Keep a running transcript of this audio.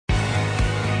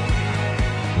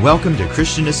Welcome to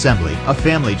Christian Assembly, a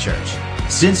family church.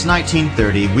 Since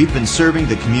 1930, we've been serving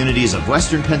the communities of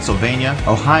Western Pennsylvania,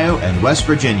 Ohio, and West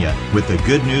Virginia with the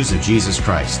good news of Jesus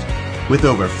Christ. With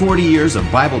over 40 years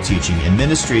of Bible teaching and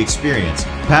ministry experience,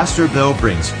 Pastor Bill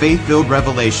brings faith-filled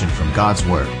revelation from God's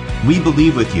Word. We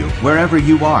believe with you, wherever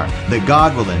you are, that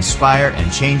God will inspire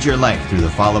and change your life through the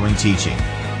following teaching.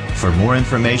 For more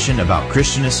information about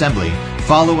Christian Assembly,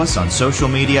 follow us on social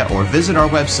media or visit our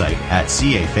website at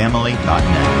cafamily.net.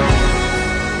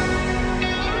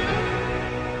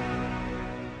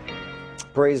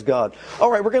 Praise God. All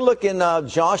right, we're going to look in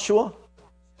Joshua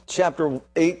chapter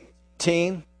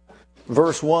 18,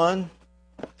 verse 1.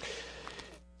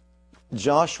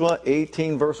 Joshua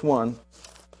 18, verse 1.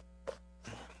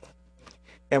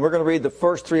 And we're going to read the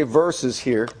first three verses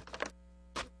here.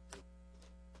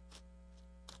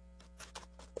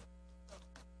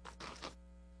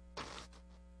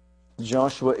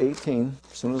 Joshua 18,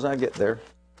 as soon as I get there.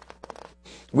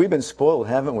 We've been spoiled,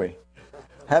 haven't we?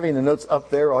 Having the notes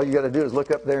up there, all you got to do is look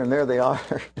up there, and there they are.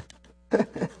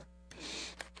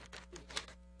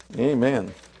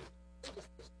 Amen.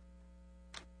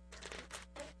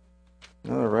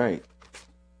 All right.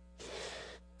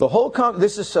 The whole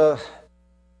this is from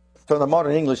the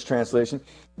Modern English translation,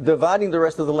 dividing the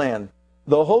rest of the land.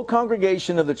 The whole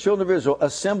congregation of the children of Israel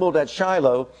assembled at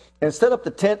Shiloh and set up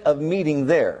the tent of meeting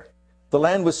there. The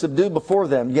land was subdued before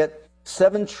them, yet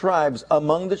 7 tribes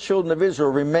among the children of Israel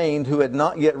remained who had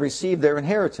not yet received their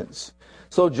inheritance.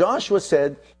 So Joshua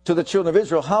said to the children of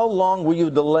Israel, how long will you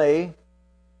delay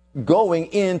going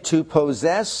in to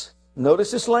possess,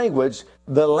 notice this language,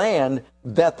 the land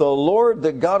that the Lord,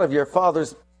 the God of your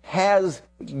fathers, has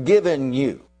given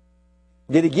you?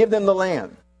 Did he give them the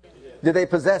land? Did they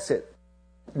possess it?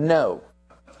 No.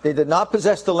 They did not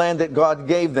possess the land that God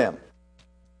gave them.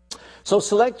 So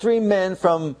select 3 men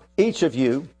from each of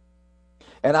you,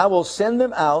 and I will send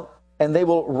them out, and they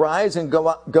will rise and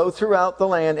go throughout the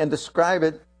land and describe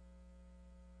it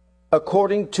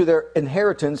according to their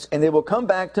inheritance, and they will come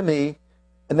back to me.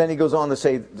 And then he goes on to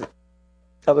say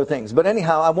other things. But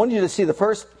anyhow, I want you to see the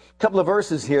first couple of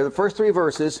verses here, the first 3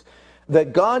 verses,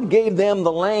 that God gave them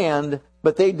the land,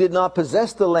 but they did not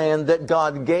possess the land that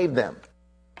God gave them.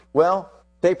 Well,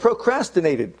 they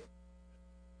procrastinated.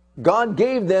 God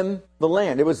gave them the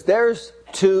land. It was theirs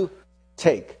to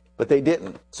take, but they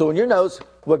didn't. So in your notes,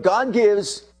 what God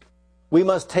gives, we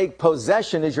must take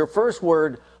possession is your first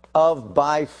word of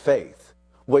by faith.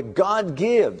 What God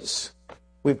gives,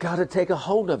 we've got to take a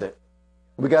hold of it.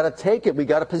 We've got to take it. We've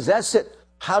got to possess it.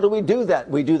 How do we do that?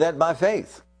 We do that by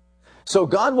faith. So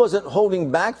God wasn't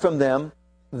holding back from them.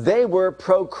 They were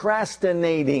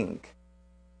procrastinating.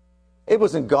 It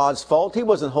wasn't God's fault. He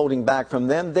wasn't holding back from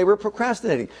them. They were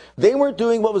procrastinating. They weren't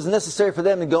doing what was necessary for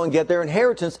them to go and get their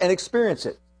inheritance and experience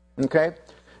it. Okay?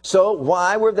 So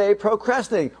why were they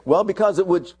procrastinating? Well, because it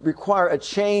would require a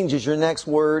change, is your next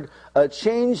word, a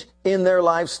change in their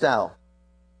lifestyle.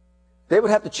 They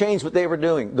would have to change what they were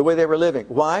doing, the way they were living.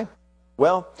 Why?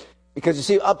 Well, because you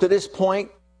see, up to this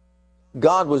point,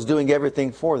 God was doing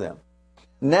everything for them.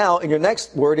 Now, in your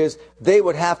next word is, they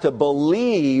would have to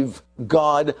believe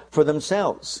God for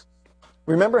themselves.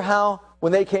 Remember how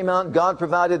when they came out, God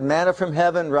provided manna from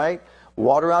heaven, right?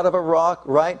 Water out of a rock,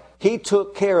 right? He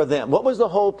took care of them. What was the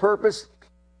whole purpose?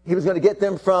 He was going to get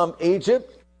them from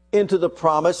Egypt into the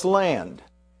promised land.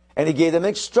 And he gave them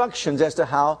instructions as to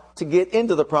how to get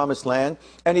into the promised land.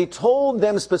 And he told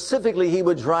them specifically he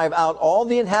would drive out all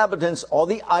the inhabitants, all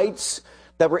the ites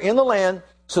that were in the land,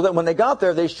 so that when they got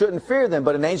there, they shouldn't fear them.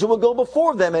 But an angel would go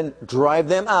before them and drive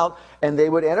them out, and they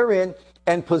would enter in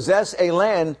and possess a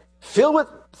land filled with,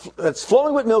 that's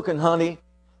flowing with milk and honey.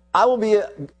 I will be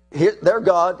their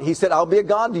God. He said, I'll be a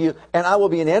God to you, and I will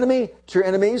be an enemy to your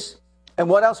enemies. And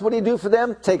what else would he do for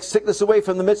them? Take sickness away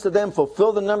from the midst of them,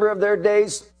 fulfill the number of their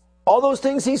days. All those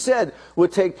things he said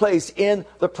would take place in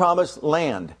the promised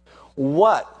land.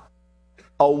 What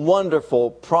a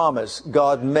wonderful promise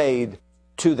God made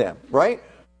to them, right?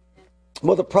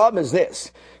 Well, the problem is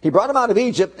this. He brought them out of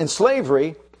Egypt in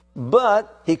slavery,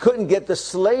 but he couldn't get the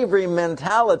slavery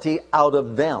mentality out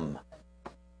of them.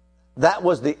 That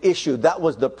was the issue. That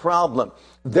was the problem.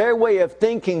 Their way of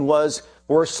thinking was,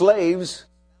 we're slaves.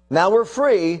 Now we're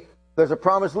free. There's a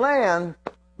promised land.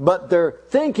 But their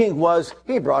thinking was,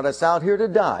 he brought us out here to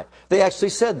die. They actually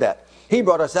said that. He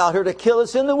brought us out here to kill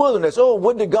us in the wilderness. Oh,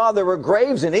 would to God there were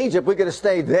graves in Egypt. We could have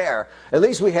stayed there. At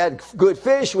least we had good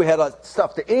fish. We had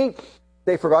stuff to eat.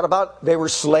 They forgot about, they were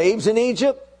slaves in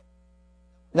Egypt.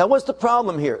 Now, what's the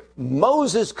problem here?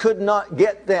 Moses could not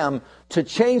get them to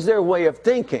change their way of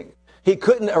thinking. He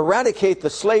couldn't eradicate the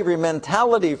slavery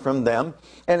mentality from them.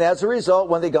 And as a result,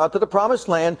 when they got to the promised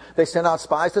land, they sent out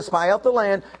spies to spy out the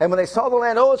land. And when they saw the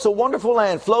land, oh, it's a wonderful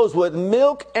land, flows with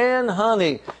milk and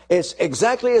honey. It's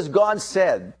exactly as God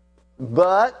said.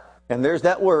 But, and there's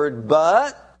that word,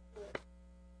 but,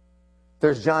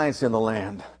 there's giants in the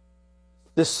land.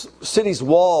 This city's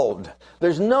walled.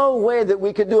 There's no way that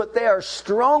we could do it. They are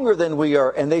stronger than we are.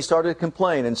 And they started to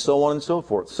complain and so on and so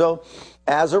forth. So,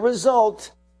 as a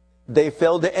result, they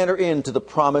failed to enter into the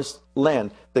promised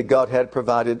land that God had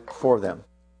provided for them.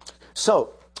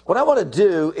 So, what I want to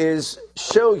do is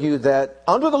show you that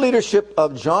under the leadership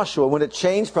of Joshua, when it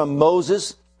changed from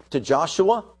Moses to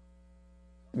Joshua,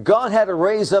 God had to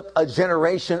raise up a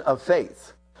generation of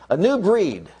faith, a new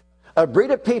breed. A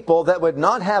breed of people that would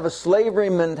not have a slavery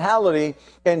mentality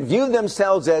and view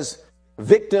themselves as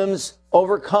victims,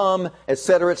 overcome,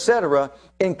 etc.,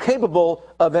 incapable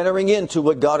of entering into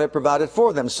what God had provided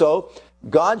for them. So,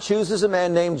 God chooses a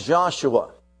man named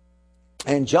Joshua.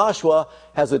 And Joshua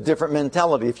has a different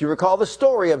mentality. If you recall the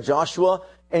story of Joshua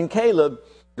and Caleb,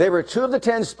 they were 2 of the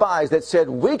 10 spies that said,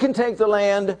 we can take the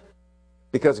land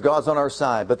because God's on our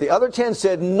side. But the other 10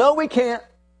 said, no, we can't.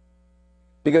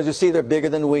 Because you see, they're bigger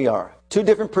than we are. 2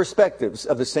 different perspectives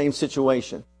of the same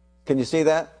situation. Can you see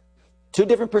that? 2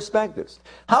 different perspectives.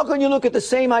 How can you look at the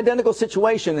same identical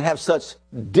situation and have such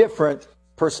different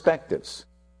perspectives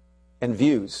and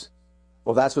views?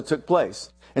 Well, that's what took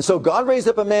place. And so God raised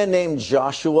up a man named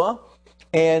Joshua,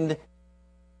 and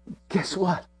guess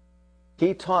what?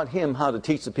 He taught him how to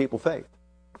teach the people faith.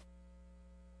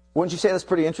 Wouldn't you say that's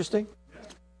pretty interesting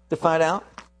to find out?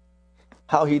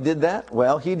 How he did that?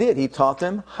 Well, he did. He taught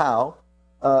them how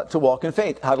to walk in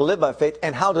faith, how to live by faith,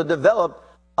 and how to develop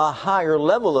a higher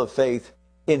level of faith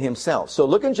in himself. So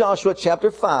look in Joshua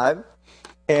chapter 5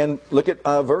 and look at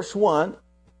verse 1.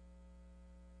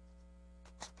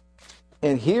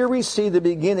 And here we see the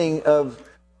beginning of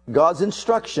God's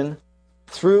instruction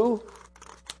through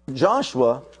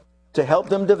Joshua to help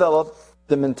them develop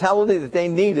the mentality that they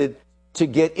needed to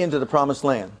get into the promised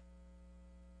land.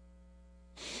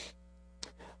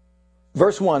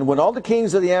 Verse 1, when all the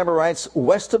kings of the Amorites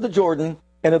west of the Jordan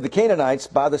and of the Canaanites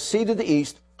by the sea to the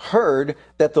east heard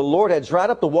that the Lord had dried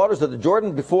up the waters of the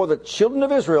Jordan before the children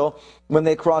of Israel, when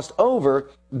they crossed over,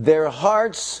 their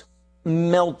hearts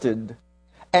melted,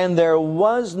 and there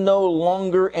was no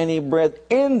longer any breath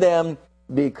in them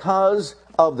because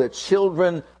of the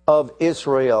children of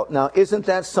Israel. Now, isn't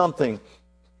that something?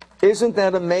 Isn't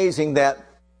that amazing that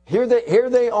here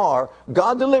they are,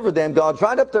 God delivered them, God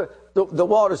dried up the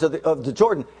waters of the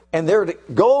Jordan, and they're to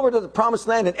go over to the promised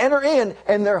land and enter in,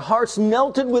 and their hearts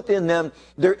melted within them.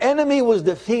 Their enemy was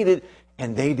defeated,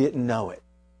 and they didn't know it.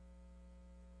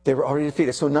 They were already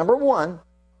defeated. So number 1,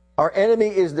 our enemy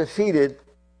is defeated,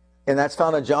 and that's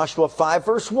found in Joshua 5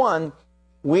 verse 1.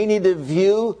 We need to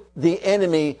view the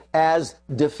enemy as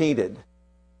defeated.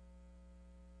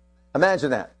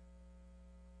 Imagine that.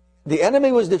 The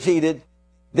enemy was defeated.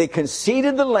 They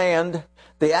conceded the land.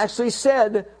 They actually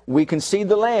said, we concede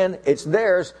the land. It's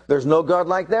theirs. There's no God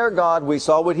like their God. We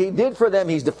saw what he did for them.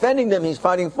 He's defending them. He's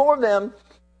fighting for them.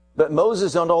 But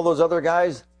Moses and all those other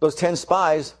guys, those 10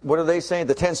 spies, what are they saying?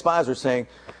 The 10 spies are saying,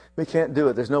 we can't do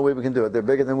it. There's no way we can do it. They're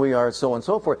bigger than we are, and so on and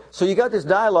so forth. So you got this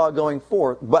dialogue going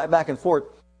back and forth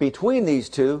between these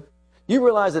two. You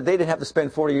realize that they didn't have to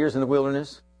spend 40 years in the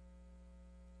wilderness.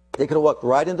 They could have walked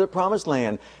right into the promised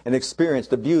land and experienced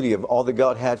the beauty of all that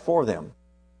God had for them.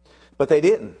 But they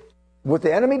didn't. With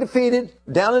the enemy defeated,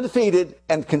 down and defeated,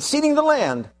 and conceding the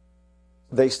land,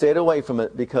 they stayed away from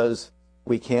it because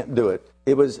we can't do it.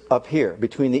 It was up here,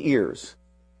 between the ears.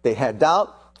 They had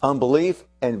doubt, unbelief,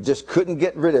 and just couldn't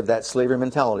get rid of that slavery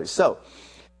mentality. So,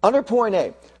 under point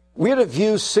A, we are to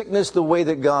view sickness the way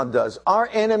that God does. Our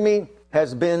enemy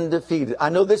has been defeated. I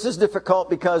know this is difficult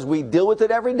because we deal with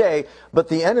it every day, but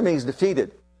the enemy is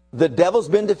defeated. The devil's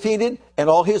been defeated, and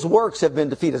all his works have been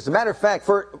defeated. As a matter of fact,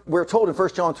 we're told in 1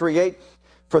 John 3:8,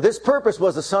 for this purpose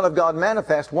was the Son of God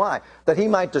manifest. Why? That he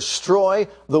might destroy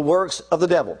the works of the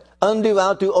devil. Undo,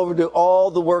 outdo, overdo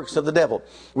all the works of the devil.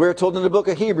 We're told in the book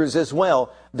of Hebrews as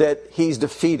well that he's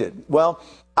defeated. Well,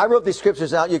 I wrote these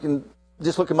scriptures out. You can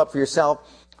just look them up for yourself.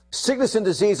 Sickness and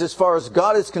disease, as far as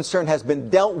God is concerned, has been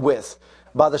dealt with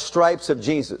by the stripes of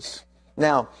Jesus.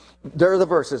 Now, there are the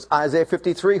verses. Isaiah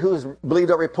 53, who has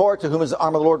believed our report, to whom is the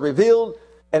arm of the Lord revealed.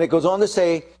 And it goes on to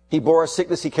say, he bore our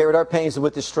sickness, he carried our pains, and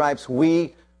with his stripes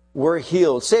we were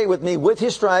healed. Say it with me, with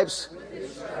his stripes,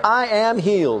 I am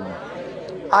healed.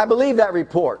 I believe that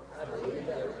report.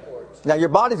 Now, your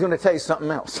body's going to tell you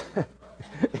something else.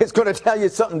 It's going to tell you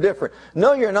something different.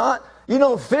 No, you're not. You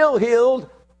don't feel healed.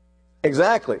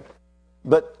 Exactly.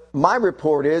 But my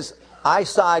report is, I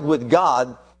side with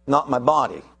God, not my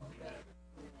body.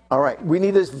 All right, we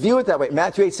need to view it that way.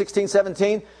 Matthew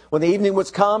 8:16-17, when the evening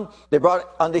was come, they brought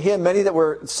unto him many that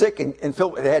were sick and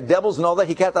filled, they had devils and all that.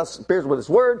 He cast out spirits with his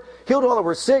word, healed all that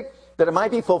were sick, that it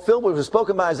might be fulfilled what was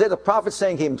spoken by Isaiah the prophet,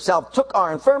 saying he himself took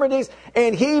our infirmities,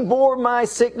 and he bore my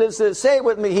sicknesses. Say it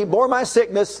with me, he bore my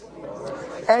sickness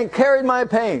and carried my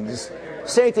pains.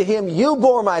 Say to him, you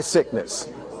bore my sickness.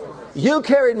 You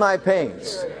carried my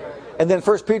pains. And then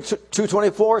 1 Peter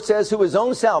 2:24 says, who his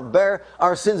own self bare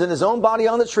our sins in his own body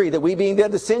on the tree, that we being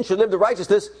dead to sin should live to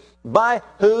righteousness, by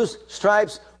whose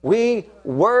stripes we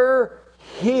were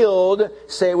healed.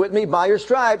 Say with me, by your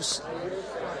stripes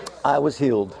I was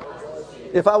healed.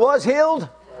 If I was healed,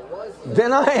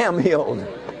 then I am healed.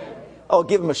 Oh,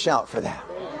 give him a shout for that.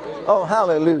 Oh,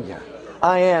 hallelujah.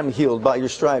 I am healed by your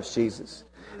stripes, Jesus.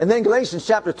 And then Galatians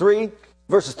chapter 3,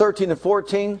 verses 13 and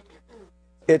 14,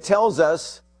 it tells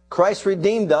us, Christ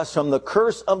redeemed us from the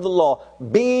curse of the law,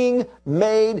 being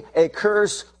made a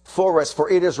curse for us.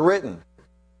 For it is written,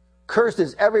 cursed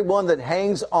is everyone that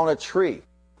hangs on a tree,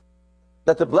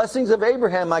 that the blessings of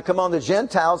Abraham might come on the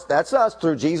Gentiles, that's us,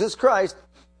 through Jesus Christ,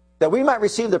 that we might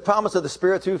receive the promise of the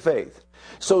Spirit through faith.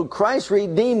 So Christ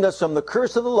redeemed us from the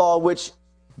curse of the law, which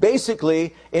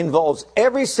basically involves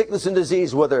every sickness and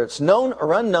disease, whether it's known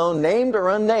or unknown, named or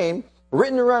unnamed,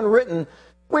 written or unwritten,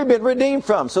 we've been redeemed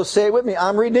from. So say it with me,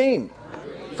 I'm redeemed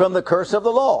from the curse of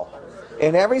the law.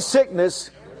 And every sickness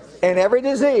and every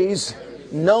disease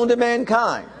known to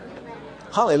mankind.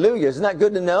 Hallelujah. Isn't that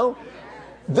good to know?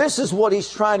 This is what he's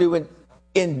trying to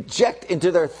inject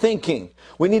into their thinking.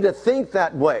 We need to think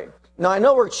that way. Now, I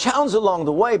know we're challenged along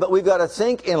the way, but we've got to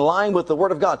think in line with the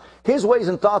Word of God. His ways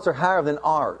and thoughts are higher than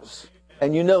ours.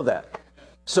 And you know that.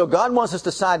 So God wants us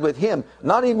to side with Him,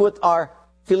 not even with our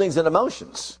feelings and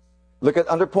emotions. Look at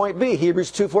under point B,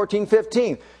 Hebrews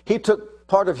 2:14-15. He took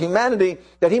part of humanity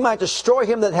that He might destroy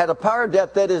him that had a power of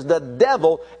death, that is the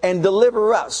devil, and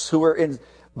deliver us who were in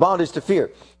bondage to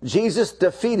fear. Jesus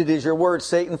defeated, is your word,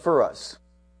 Satan for us.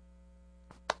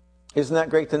 Isn't that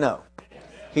great to know?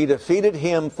 He defeated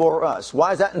him for us.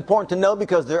 Why is that important to know?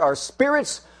 Because there are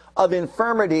spirits of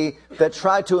infirmity that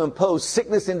try to impose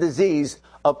sickness and disease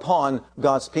upon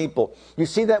God's people. You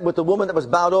see that with the woman that was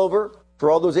bowed over for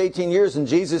all those 18 years, and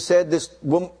Jesus said this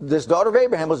daughter of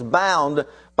Abraham was bound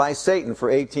by Satan for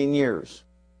 18 years.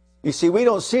 You see, we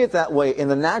don't see it that way in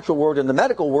the natural world. In the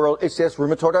medical world, it's just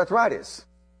rheumatoid arthritis.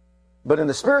 But in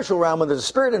the spiritual realm, when there's a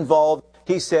spirit involved,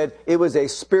 he said it was a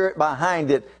spirit behind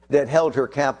it that held her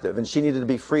captive, and she needed to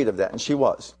be freed of that, and she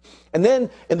was. And then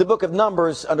in the book of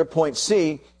Numbers, under point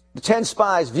C, the 10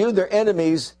 spies viewed their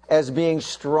enemies as being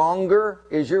stronger,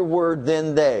 is your word,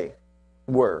 than they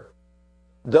were.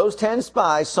 Those 10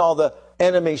 spies saw the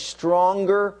enemy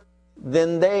stronger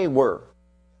than they were.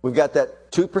 We've got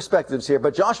that two perspectives here.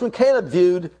 But Joshua and Caleb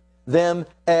viewed them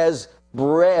as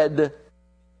bread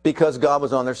because God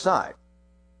was on their side.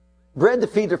 Bread to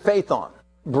feed their faith on.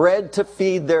 Bread to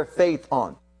feed their faith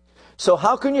on. So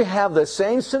how can you have the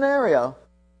same scenario,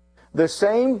 the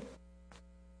same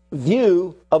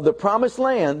view of the promised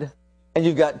land, and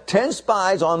you've got 10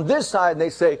 spies on this side, and they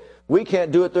say, we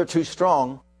can't do it, they're too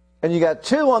strong. And you got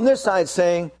 2 on this side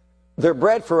saying, they're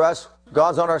bread for us,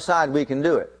 God's on our side, we can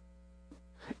do it.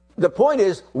 The point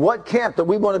is, what camp do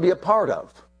we want to be a part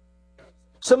of?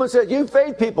 Someone said, you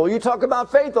faith people, you talk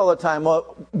about faith all the time.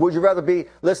 Well, would you rather be,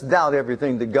 let's doubt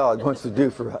everything that God wants to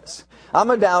do for us. I'm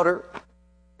a doubter.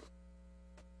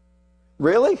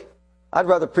 Really? I'd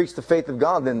rather preach the faith of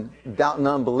God than doubt and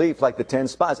unbelief like the 10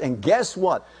 spies. And guess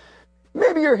what?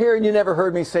 Maybe you're here and you never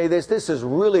heard me say this. This has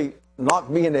really knocked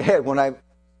me in the head when I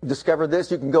discovered this.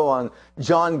 You can go on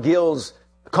John Gill's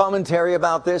commentary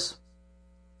about this.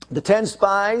 The 10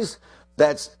 spies,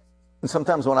 and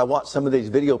sometimes when I watch some of these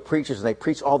video preachers and they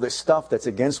preach all this stuff that's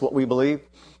against what we believe,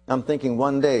 I'm thinking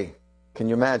one day, can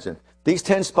you imagine? These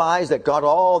 10 spies that got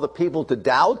all the people to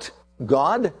doubt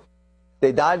God,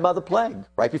 they died by the plague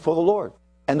right before the Lord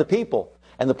and the people.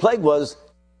 And the plague was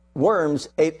worms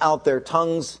ate out their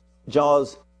tongues,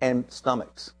 jaws, and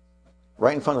stomachs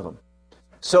right in front of them.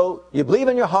 So you believe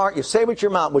in your heart, you say with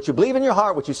your mouth. What you believe in your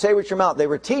heart, what you say with your mouth. They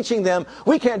were teaching them,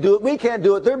 we can't do it, we can't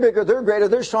do it. They're bigger, they're greater,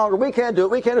 they're stronger, we can't do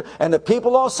it, we can't do it. And the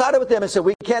people all sided with them and said,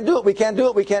 we can't do it, we can't do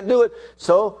it, we can't do it.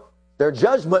 So their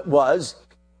judgment was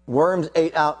worms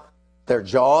ate out their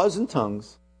jaws and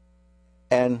tongues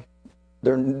and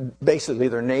basically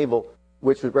their navel,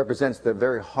 which represents the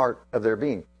very heart of their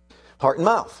being. Heart and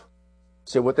mouth.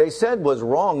 So what they said was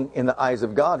wrong in the eyes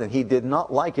of God, and He did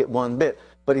not like it one bit.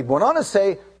 But He went on to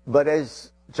say, but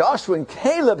as Joshua and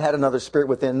Caleb had another spirit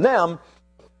within them,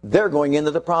 they're going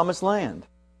into the promised land.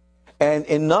 And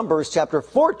in Numbers chapter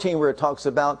 14, where it talks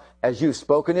about, as you've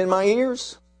spoken in my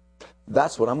ears,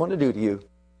 that's what I'm going to do to you.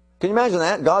 Can you imagine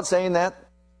that? God saying that?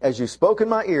 As you spoke in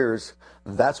my ears,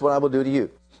 that's what I will do to you.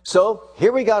 So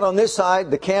here we got on this side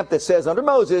the camp that says under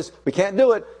Moses, we can't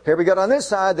do it. Here we got on this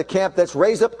side the camp that's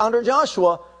raised up under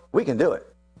Joshua, we can do it.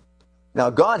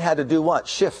 Now God had to do what?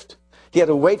 Shift. He had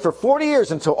to wait for 40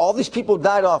 years until all these people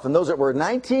died off. And those that were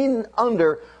 19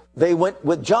 under, they went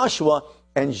with Joshua.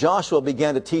 And Joshua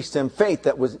began to teach them faith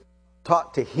that was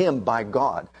taught to him by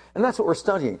God. And that's what we're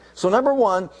studying. So number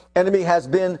one, enemy has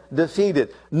been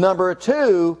defeated. Number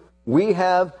two, we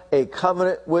have a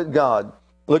covenant with God.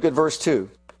 Look at verse 2.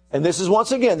 And this is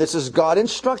once again, this is God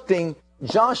instructing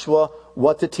Joshua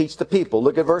what to teach the people.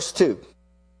 Look at verse 2.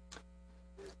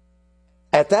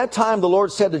 At that time the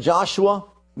Lord said to Joshua,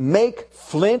 make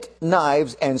flint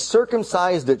knives and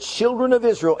circumcise the children of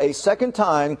Israel a second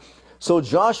time. So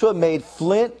Joshua made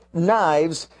flint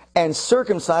knives and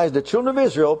circumcised the children of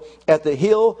Israel at the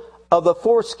hill of the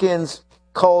foreskins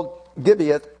called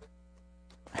Gibeath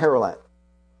Haaralat.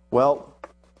 Well,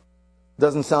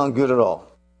 doesn't sound good at all.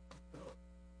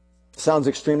 Sounds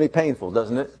extremely painful,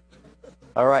 doesn't it?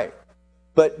 All right.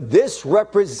 But this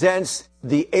represents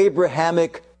the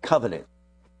Abrahamic covenant.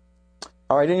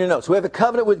 All right, in your notes, we have a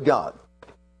covenant with God.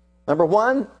 Number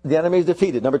one, the enemy is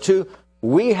defeated. Number two,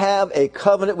 we have a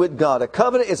covenant with God. A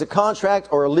covenant is a contract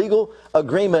or a legal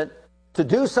agreement to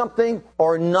do something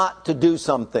or not to do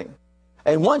something.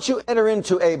 And once you enter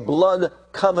into a blood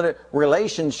covenant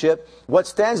relationship, what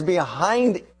stands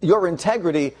behind your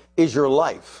integrity is your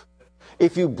life.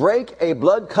 If you break a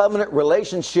blood covenant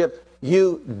relationship,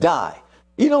 you die.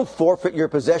 You don't forfeit your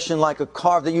possession like a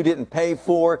car that you didn't pay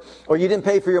for, or you didn't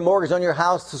pay for your mortgage on your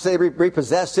house to say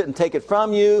repossess it and take it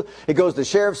from you. It goes to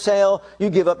sheriff's sale. You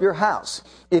give up your house.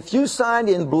 If you signed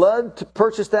in blood to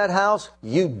purchase that house,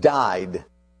 you died.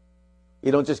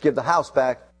 You don't just give the house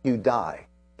back, you die.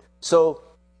 So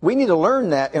we need to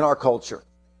learn that in our culture.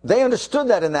 They understood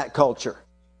that in that culture.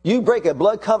 You break a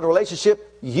blood covenant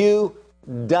relationship, you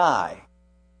die.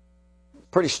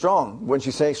 Pretty strong, wouldn't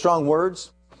you say? Strong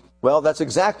words? Well, that's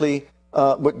exactly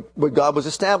what God was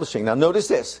establishing. Now notice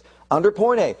this. Under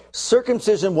point A,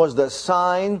 circumcision was the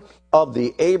sign of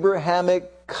the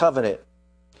Abrahamic covenant.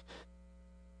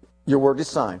 Your word is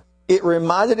sign. It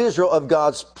reminded Israel of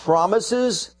God's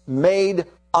promises made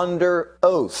under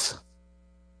oath.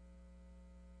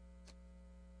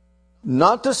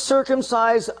 Not to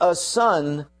circumcise a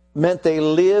son meant they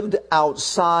lived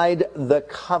outside the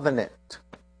covenant.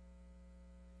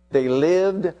 They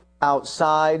lived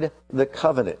outside the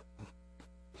covenant.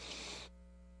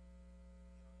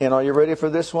 And are you ready for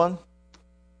this one?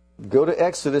 Go to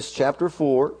Exodus chapter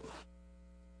 4.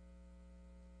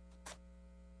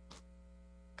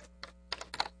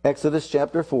 Exodus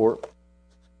chapter 4.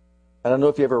 I don't know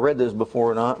if you ever read this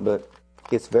before or not, but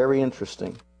it's very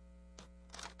interesting.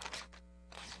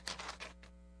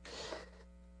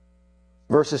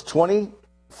 Verses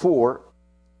 24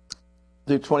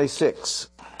 through 26.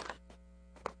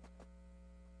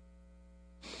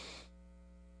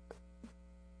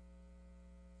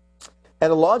 At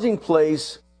a lodging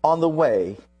place on the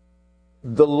way,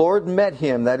 the Lord met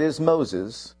him, that is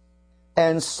Moses,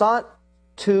 and sought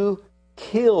to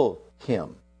kill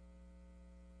him.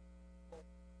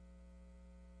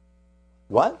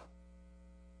 What?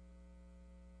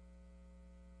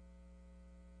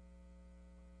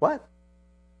 What?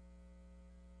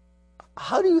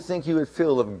 How do you think you would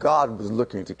feel if God was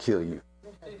looking to kill you?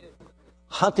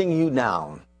 Hunting you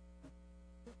down.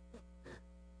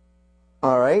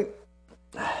 All right.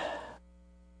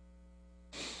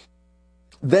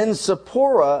 Then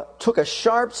Zipporah took a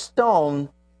sharp stone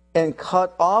and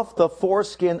cut off the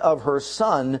foreskin of her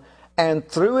son and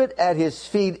threw it at his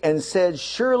feet and said,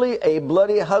 surely a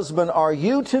bloody husband are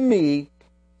you to me.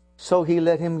 So he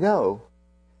let him go.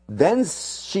 Then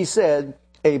she said,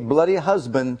 a bloody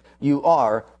husband you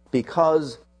are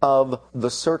because of the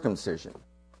circumcision.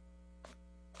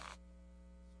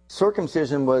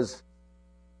 Circumcision was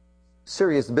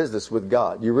serious business with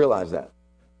God. You realize that?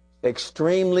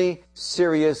 Extremely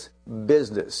serious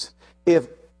business. If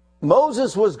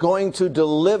Moses was going to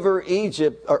deliver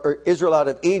Egypt or Israel out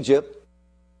of Egypt,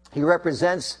 he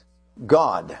represents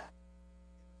God.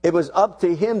 It was up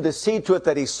to him to see to it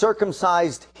that he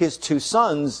circumcised his two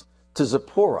sons to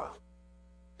Zipporah.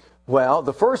 Well,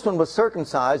 the first one was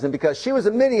circumcised, and because she was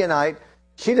a Midianite,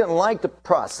 she didn't like the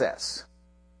process.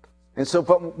 And so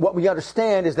what we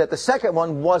understand is that the second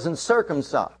one wasn't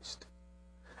circumcised.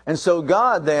 And so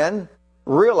God then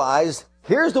realized,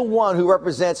 here's the one who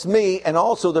represents me and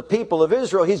also the people of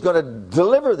Israel. He's going to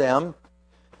deliver them.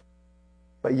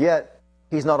 But yet,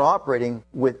 he's not operating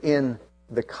within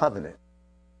the covenant.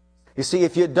 You see,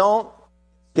 if you don't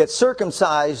get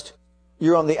circumcised,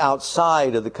 you're on the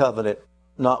outside of the covenant,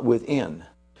 not within.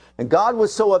 And God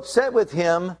was so upset with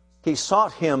him, he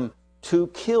sought him to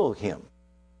kill him.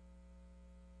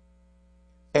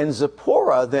 And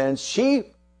Zipporah then, she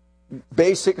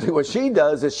basically what she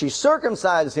does is she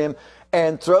circumcises him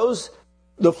and throws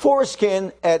the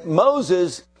foreskin at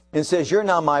Moses and says, "You're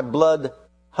now my blood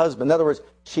husband." In other words,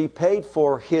 she paid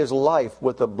for his life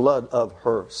with the blood of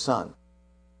her son.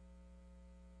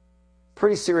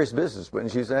 Pretty serious business,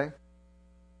 wouldn't you say?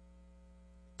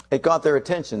 It got their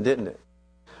attention, didn't it?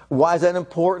 Why is that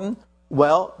important?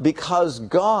 Well, because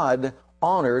God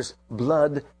honors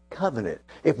blood covenant.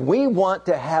 If we want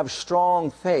to have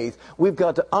strong faith, we've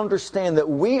got to understand that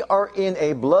we are in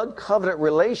a blood covenant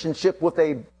relationship with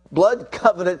a blood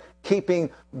covenant keeping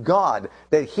God.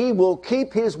 That He will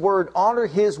keep His word, honor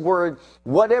His word,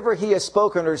 whatever He has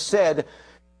spoken or said.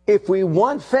 If we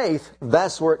want faith,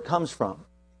 that's where it comes from.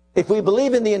 If we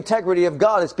believe in the integrity of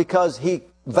God, it's because He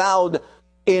vowed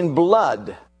in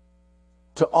blood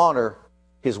to honor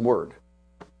His word.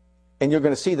 And you're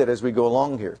going to see that as we go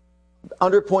along here.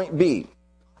 Under point B,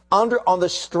 on the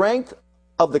strength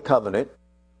of the covenant,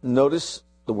 notice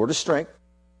the word is strength,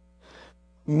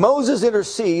 Moses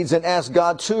intercedes and asks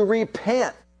God to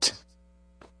repent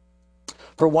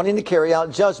for wanting to carry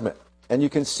out judgment. And you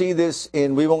can see this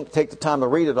we won't take the time to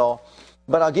read it all,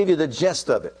 but I'll give you the gist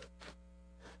of it.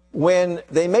 When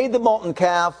they made the molten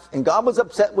calf and God was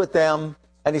upset with them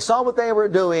and He saw what they were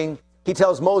doing, He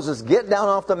tells Moses, "Get down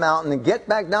off the mountain and get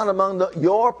back down among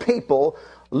your people.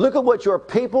 Look at what your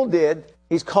people did."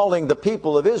 He's calling the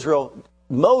people of Israel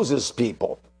Moses'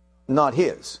 people, not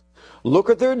his. Look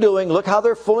what they're doing. Look how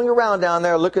they're fooling around down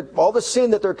there. Look at all the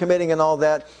sin that they're committing and all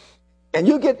that. And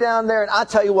you get down there, and I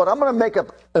tell you what, I'm going to make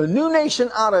a new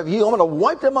nation out of you. I'm going to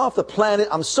wipe them off the planet.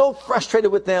 I'm so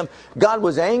frustrated with them. God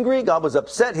was angry. God was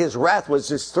upset. His wrath was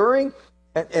just stirring.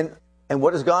 And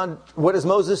what does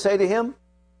Moses say to him?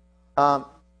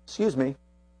 Excuse me.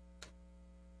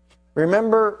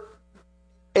 Remember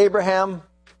Abraham,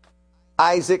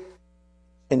 Isaac,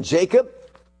 and Jacob?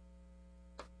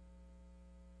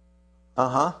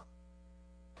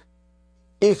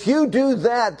 If you do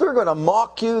that, they're going to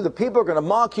mock you. The people are going to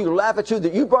mock you, laugh at you,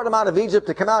 that you brought them out of Egypt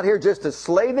to come out here just to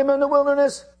slay them in the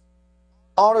wilderness.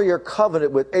 Honor your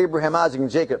covenant with Abraham, Isaac, and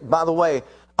Jacob. By the way,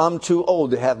 I'm too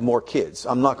old to have more kids.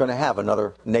 I'm not going to have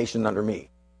another nation under me.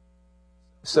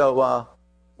 So,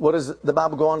 what does the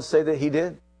Bible go on to say that he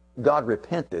did? God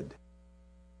repented.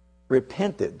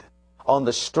 Repented. On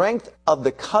the strength of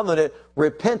the covenant,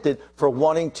 repented for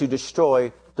wanting to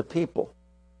destroy the people.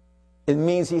 It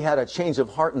means he had a change of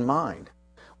heart and mind.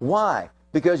 Why?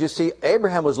 Because you see,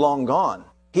 Abraham was long gone.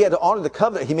 He had to honor the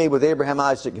covenant he made with Abraham,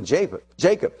 Isaac, and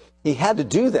Jacob. He had to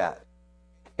do that.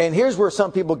 And here's where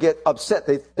some people get upset.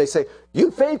 They say,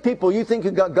 "You faith people, you think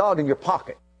you got God in your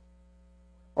pocket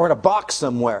or in a box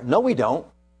somewhere." No, we don't.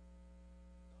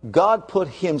 God put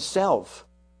Himself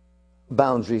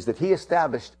boundaries that He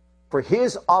established for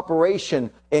His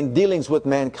operation in dealings with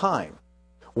mankind.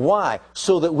 Why?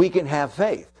 So that we can have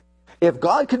faith. If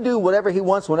God can do whatever He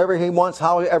wants, whenever He wants,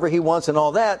 however He wants, and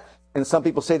all that, and some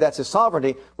people say that's His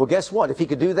sovereignty, well, guess what? If He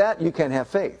could do that, you can't have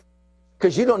faith.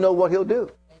 Because you don't know what He'll do.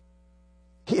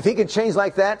 If He can change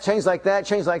like that, change like that,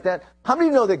 change like that, how many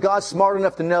of you know that God's smart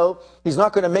enough to know He's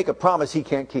not going to make a promise He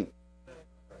can't keep?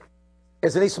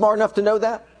 Isn't He smart enough to know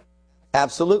that?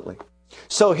 Absolutely.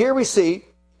 So here we see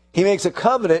He makes a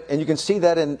covenant, and you can see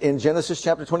that in Genesis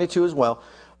chapter 22 as well.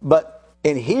 But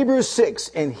in Hebrews 6,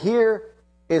 and here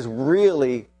is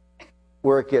really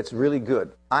where it gets really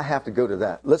good. I have to go to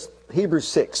that. Hebrews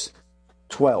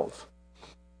 6:12.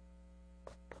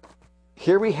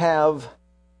 Here we have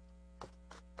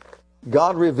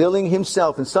God revealing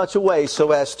Himself in such a way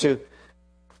so as to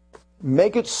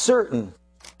make it certain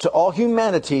to all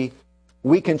humanity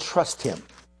we can trust Him.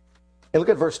 And look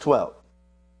at verse 12.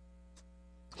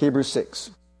 Hebrews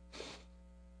 6.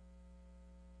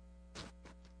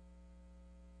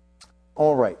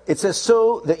 All right. It says,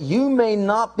 "So that you may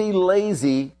not be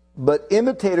lazy, but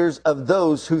imitators of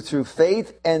those who through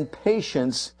faith and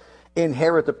patience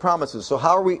inherit the promises." So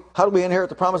how do we inherit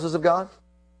the promises of God?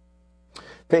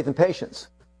 Faith and patience.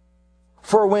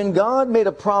 "For when God made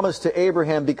a promise to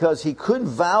Abraham, because he could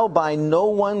vow by no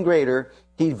one greater,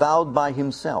 he vowed by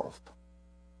himself."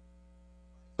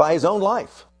 By his own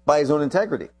life, by his own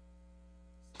integrity.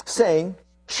 Saying,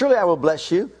 "Surely I will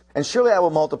bless you, and surely I will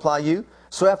multiply you."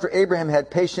 So after Abraham had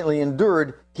patiently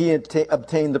endured, he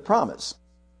obtained the promise.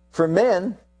 For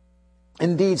men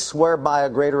indeed swear by a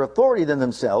greater authority than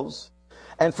themselves,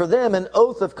 And for them, an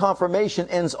oath of confirmation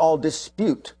ends all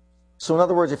dispute. So in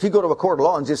other words, if you go to a court of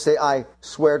law and just say, I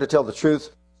swear to tell the truth,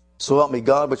 so help me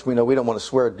God, which we know we don't want to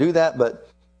swear to do that, but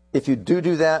if you do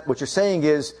that, what you're saying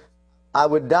is, I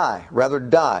would rather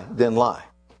die than lie.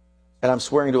 And I'm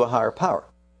swearing to a higher power.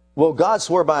 Well, God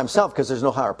swore by himself because there's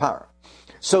no higher power.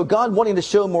 So God, wanting to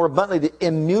show more abundantly the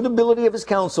immutability of his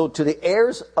counsel to the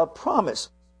heirs of promise.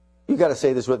 You got to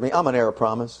say this with me. I'm an heir of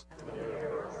promise.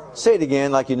 Say it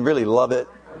again like you really love it.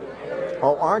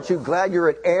 Oh, aren't you glad you're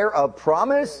an heir of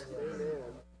promise?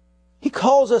 He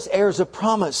calls us heirs of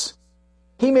promise.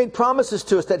 He made promises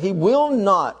to us that he will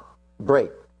not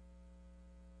break.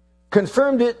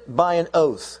 Confirmed it by an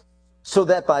oath, so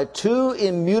that by two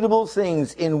immutable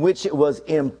things in which it was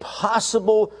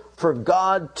impossible for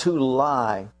God to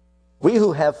lie, we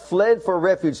who have fled for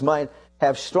refuge might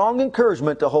have strong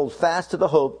encouragement to hold fast to the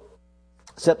hope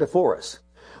set before us,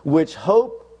 which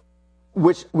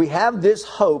we have this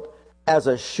hope as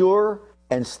a sure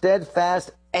and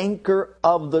steadfast anchor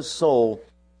of the soul,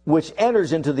 which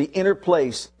enters into the inner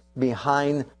place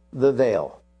behind the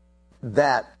veil.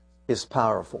 That is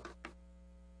powerful.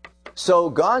 So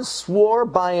God swore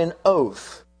by an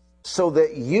oath so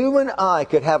that you and I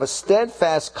could have a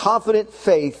steadfast, confident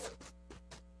faith,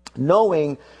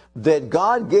 knowing that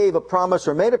God gave a promise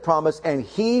or made a promise and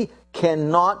he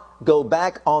cannot go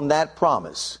back on that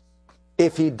promise.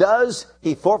 If he does,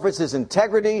 he forfeits his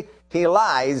integrity, he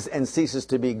lies and ceases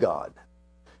to be God.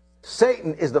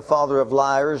 Satan is the father of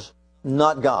liars,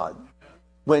 not God.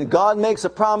 When God makes a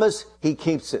promise, he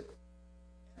keeps it.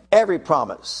 Every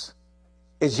promise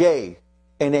is yea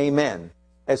and amen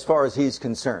as far as he's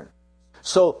concerned.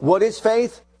 So what is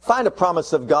faith? Find a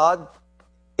promise of God,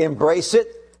 embrace it,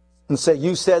 and say,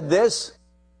 you said this,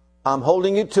 I'm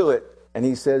holding you to it. And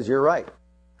he says, you're right.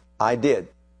 I did.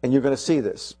 And you're going to see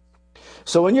this.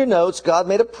 So in your notes, God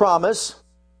made a promise,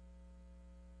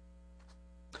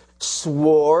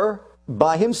 swore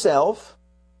by himself,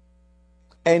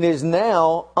 and is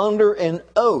now under an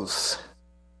oath,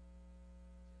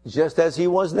 just as he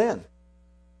was then.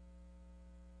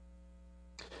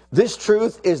 This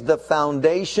truth is the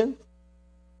foundation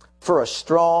for a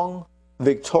strong,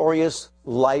 victorious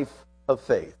life of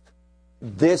faith.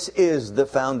 This is the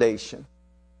foundation.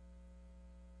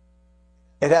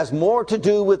 It has more to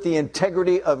do with the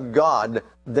integrity of God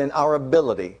than our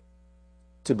ability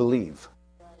to believe.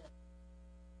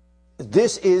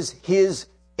 This is his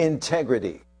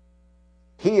integrity.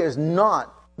 He is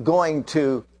not going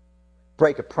to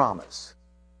break a promise.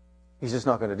 He's just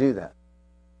not going to do that.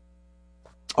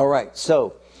 All right,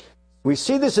 so we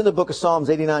see this in the book of Psalms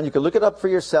 89. You can look it up for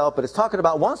yourself, but it's talking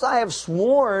about, once I have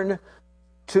sworn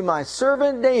to my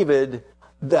servant David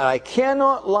that I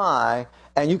cannot lie,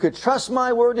 and you could trust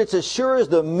my word, it's as sure as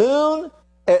the moon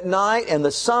at night and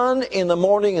the sun in the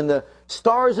morning and the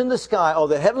stars in the sky, all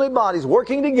the heavenly bodies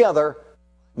working together,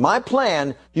 my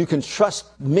plan, you can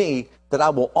trust me that I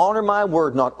will honor my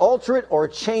word, not alter it or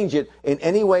change it in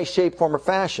any way, shape, form, or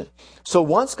fashion. So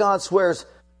once God swears,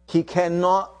 he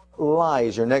cannot lie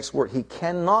is your next word. He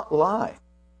cannot lie.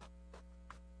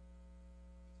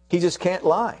 He just can't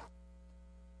lie.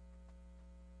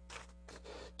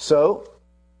 So,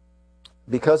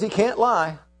 because he can't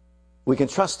lie, we can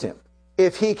trust him.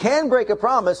 If he can break a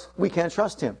promise, we can't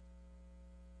trust him.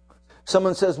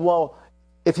 Someone says, well,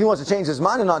 if he wants to change his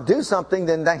mind and not do something,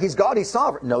 then he's God, he's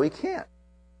sovereign. No, he can't.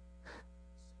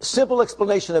 Simple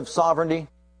explanation of sovereignty.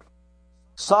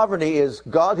 Sovereignty is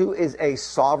God, who is a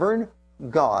sovereign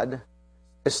God,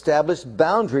 established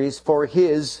boundaries for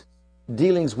his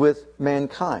dealings with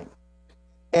mankind.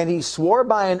 And he swore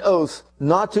by an oath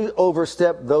not to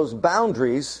overstep those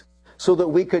boundaries so that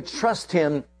we could trust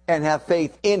him and have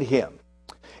faith in him.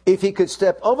 If he could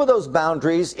step over those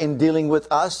boundaries in dealing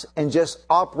with us and just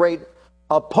operate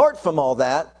apart from all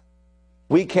that,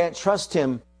 we can't trust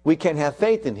him. We can't have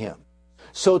faith in him.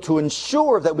 So to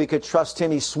ensure that we could trust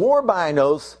him, he swore by an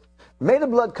oath, made a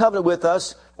blood covenant with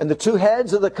us, and the two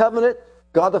heads of the covenant,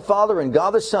 God the Father and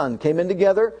God the Son, came in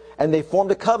together, and they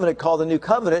formed a covenant called the New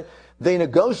Covenant. They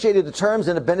negotiated the terms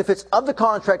and the benefits of the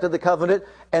contract of the covenant,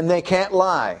 and they can't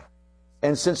lie.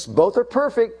 And since both are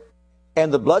perfect,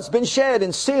 and the blood's been shed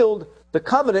and sealed the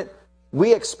covenant,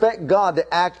 we expect God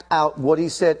to act out what he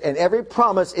said, and every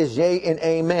promise is yea and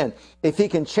amen. If he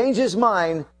can change his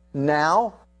mind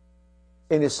now,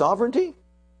 in his sovereignty,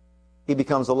 he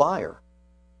becomes a liar.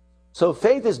 So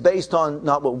faith is based on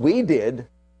not what we did,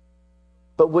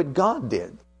 but what God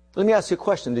did. Let me ask you a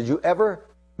question. Did you ever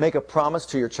make a promise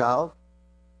to your child?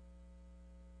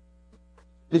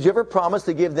 Did you ever promise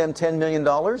to give them $10 million?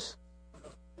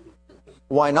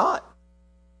 Why not?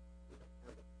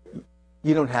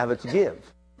 you don't have it to give.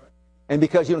 And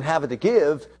because you don't have it to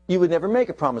give, you would never make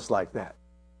a promise like that.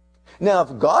 Now,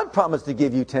 if God promised to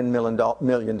give you $10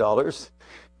 million,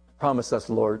 promise us,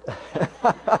 Lord.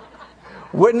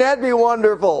 Wouldn't that be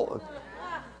wonderful?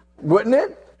 Wouldn't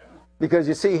it? Because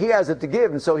you see, He has it to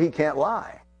give, and so He can't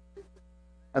lie.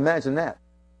 Imagine that.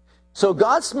 So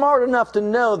God's smart enough to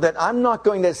know that I'm not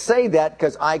going to say that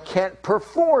because I can't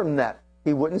perform that.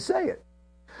 He wouldn't say it.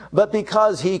 But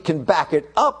because He can back it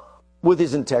up with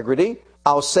His integrity,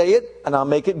 I'll say it and I'll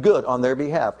make it good on their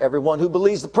behalf. Everyone who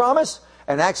believes the promise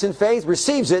and acts in faith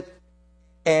receives it,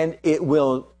 and it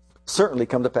will certainly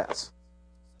come to pass.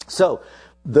 So,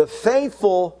 the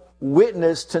faithful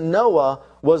witness to Noah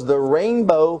was the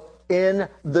rainbow in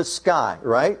the sky,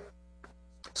 right?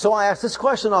 So I ask this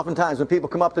question oftentimes when people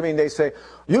come up to me and they say,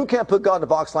 you can't put God in a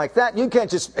box like that. You can't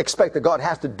just expect that God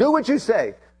has to do what you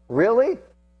say. Really?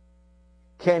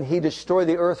 Can He destroy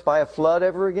the earth by a flood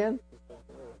ever again?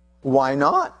 Why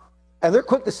not? And they're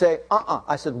quick to say,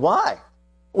 I said, why?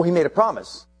 Well, He made a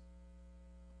promise.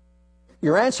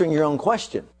 You're answering your own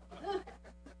question.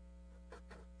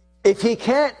 If He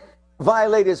can't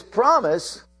violate His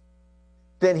promise,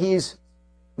 then He's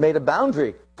made a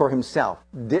boundary for Himself,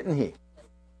 didn't He?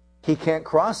 He can't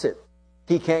cross it.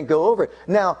 He can't go over it.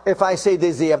 Now, if I say,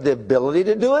 does He have the ability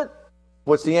to do it?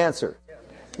 What's the answer?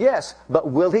 Yes.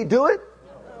 But will He do it?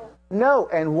 No.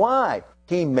 And why?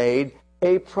 He made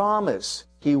a promise.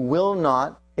 He will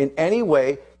not in any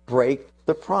way break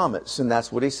the promise. And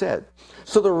that's what He said.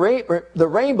 So the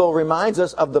rainbow reminds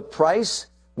us of the price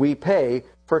we pay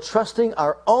for trusting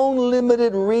our own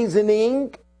limited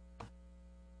reasoning,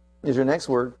 is your next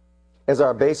word, as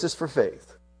our basis for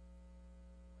faith,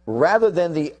 rather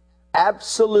than the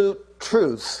absolute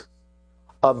truth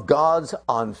of God's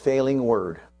unfailing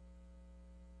word.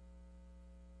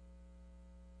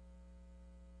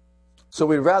 So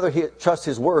we'd rather trust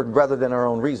His word rather than our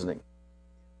own reasoning.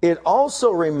 It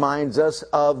also reminds us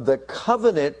of the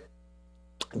covenant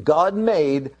God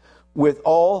made with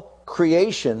all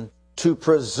creation to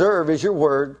preserve, is your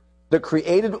word, the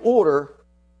created order,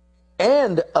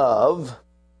 and of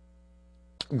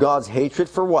God's hatred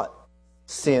for what?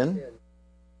 Sin.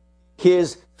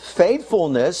 His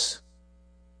faithfulness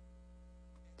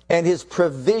and His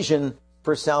provision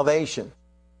for salvation.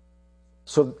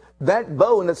 So that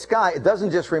bow in the sky, it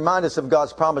doesn't just remind us of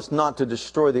God's promise not to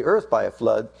destroy the earth by a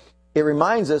flood. It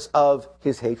reminds us of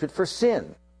His hatred for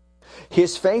sin,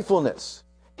 His faithfulness,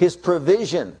 His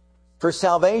provision for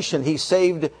salvation. He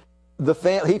saved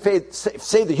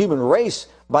saved the human race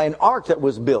by an ark that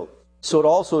was built. So it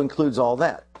also includes all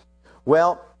that.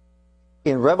 Well,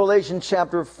 in Revelation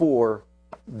chapter 4,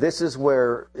 this is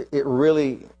where it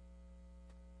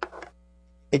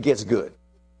gets good.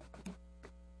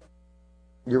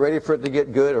 You ready for it to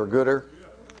get good or gooder?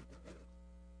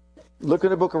 Look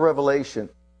in the book of Revelation.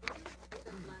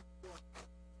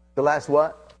 The last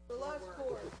what? The last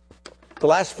four. The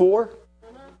last four?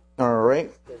 All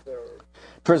right.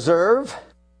 Preserve,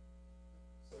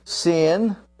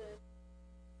 sin,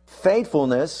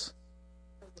 faithfulness,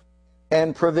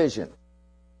 and provision.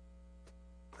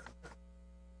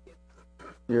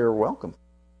 You're welcome.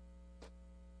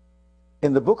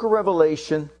 In the book of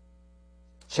Revelation,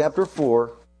 chapter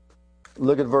 4,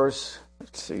 look at verse,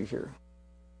 let's see here,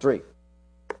 3.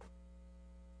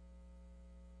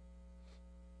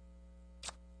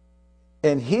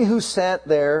 And He who sat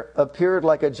there appeared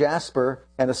like a jasper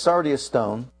and a sardius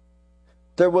stone.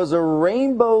 There was a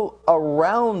rainbow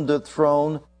around the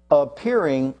throne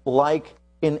appearing like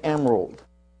an emerald.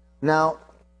 Now,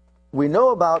 we know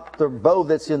about the bow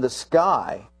that's in the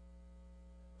sky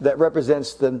that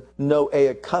represents the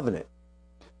Noahic covenant.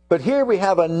 But here we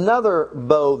have another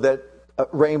bow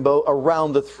rainbow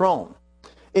around the throne.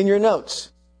 In your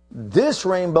notes, this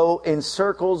rainbow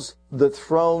encircles the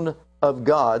throne of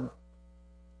God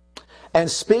and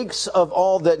speaks of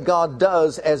all that God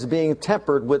does as being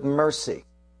tempered with mercy.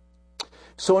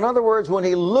 So in other words, when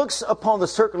He looks upon the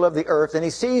circle of the earth and He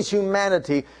sees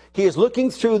humanity, He is looking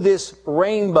through this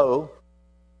rainbow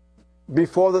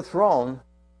before the throne,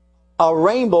 a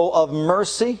rainbow of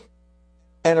mercy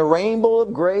and a rainbow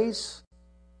of grace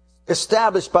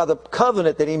established by the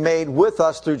covenant that He made with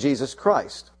us through Jesus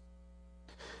Christ.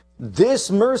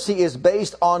 This mercy is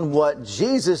based on what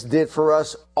Jesus did for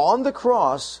us on the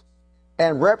cross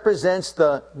and represents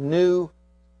the new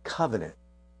covenant.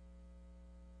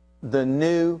 The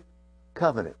new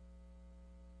covenant.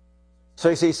 So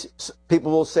you see,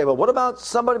 people will say, well, what about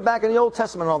somebody back in the Old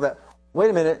Testament and all that? Wait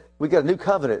a minute, we got a new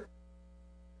covenant.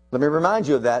 Let me remind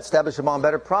you of that, established upon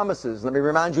better promises. Let me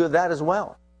remind you of that as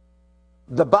well.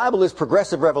 The Bible is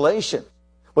progressive revelation.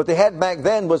 What they had back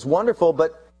then was wonderful,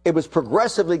 but it was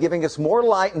progressively giving us more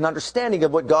light and understanding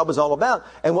of what God was all about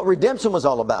and what redemption was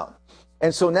all about.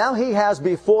 And so now he has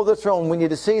before the throne, we need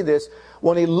to see this,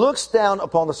 when he looks down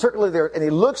upon the circle of the earth and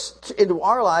he looks into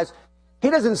our lives, he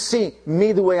doesn't see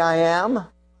me the way I am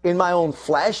in my own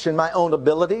flesh and my own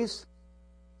abilities.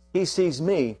 He sees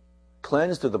me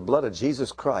cleansed through the blood of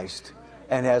Jesus Christ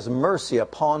and has mercy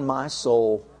upon my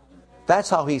soul. That's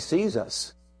how he sees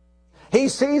us. He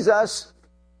sees us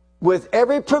with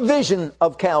every provision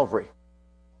of Calvary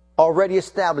already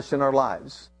established in our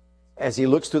lives as he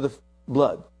looks through the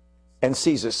blood and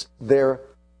sees us there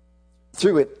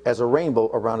through it as a rainbow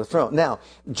around the throne. Now,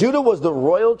 Judah was the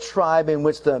royal tribe in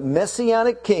which the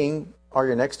Messianic king, are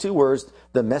your next two words,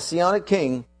 the Messianic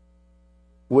king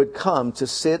would come to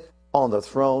sit on the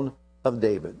throne of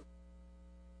David.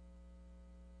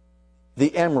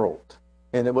 The emerald,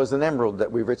 and it was an emerald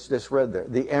that we just read there,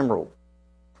 the emerald.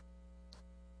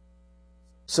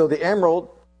 So the emerald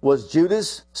was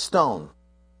Judah's stone.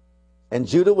 And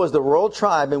Judah was the royal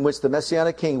tribe in which the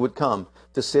Messianic king would come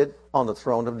to sit on the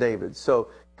throne of David. So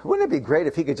wouldn't it be great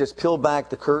if he could just peel back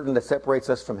the curtain that separates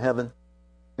us from heaven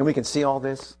and we can see all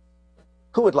this?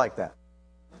 Who would like that?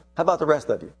 How about the rest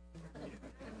of you?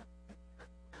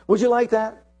 Would you like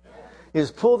that? You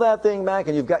just pull that thing back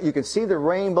and you can see the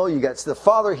rainbow. You got the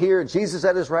Father here, Jesus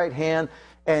at his right hand,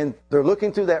 and they're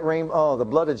looking through that rainbow. Oh, the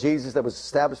blood of Jesus that was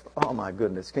established. Oh my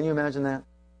goodness. Can you imagine that?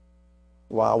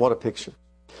 Wow, what a picture.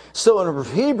 So in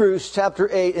Hebrews chapter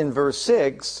 8 and verse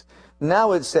 6,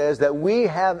 now it says that we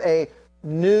have a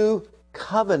new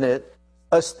covenant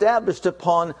established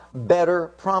upon better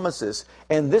promises.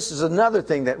 And this is another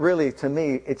thing that really, to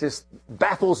me, it just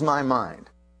baffles my mind.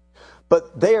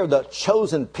 But they are the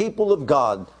chosen people of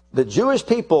God. The Jewish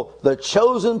people, the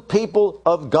chosen people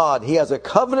of God. He has a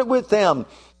covenant with them.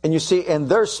 And you see, and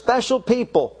they're special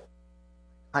people.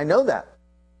 I know that.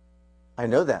 I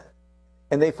know that.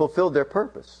 And they fulfilled their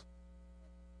purpose.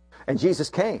 And Jesus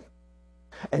came.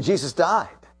 And Jesus died.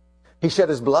 He shed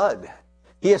his blood.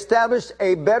 He established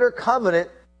a better covenant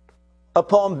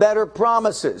upon better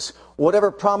promises.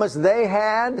 Whatever promise they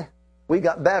had, we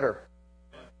got better.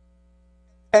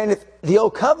 And if the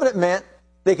old covenant meant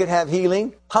they could have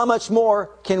healing, how much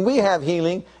more can we have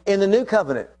healing in the new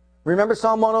covenant? Remember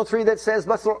Psalm 103 that says,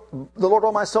 bless the Lord,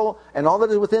 O my soul, and all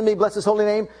that is within me, bless his holy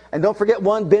name. And don't forget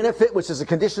one benefit, which is a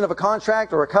condition of a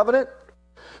contract or a covenant.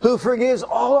 Who forgives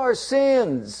all our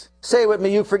sins. Say it with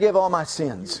me, you forgive all my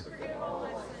sins.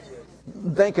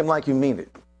 Thank him like you mean it.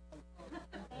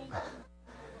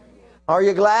 Are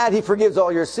you glad he forgives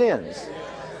all your sins?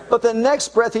 But the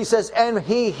next breath he says, and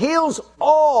he heals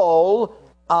all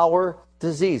our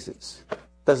diseases.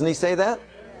 Doesn't he say that?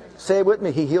 Say it with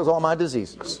me, he heals all my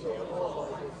diseases.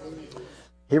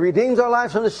 He redeems our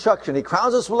lives from destruction. He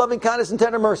crowns us with loving kindness and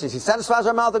tender mercies. He satisfies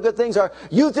our mouth with good things. Our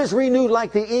youth is renewed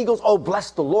like the eagles. Oh,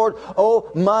 bless the Lord, oh,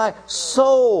 my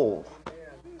soul.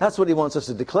 That's what he wants us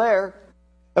to declare.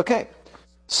 Okay,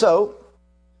 so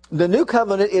the new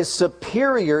covenant is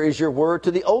superior, is your word,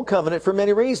 to the old covenant for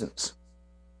many reasons.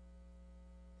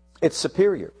 It's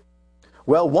superior.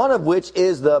 Well, one of which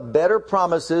is the better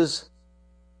promises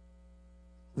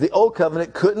the old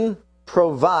covenant couldn't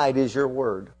provide, is your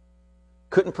word.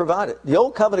 Couldn't provide it. The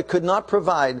old covenant could not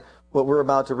provide what we're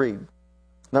about to read.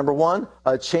 Number one,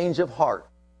 a change of heart.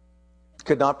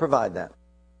 Could not provide that.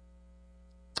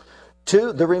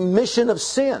 Two, the remission of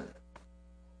sin.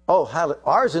 Oh,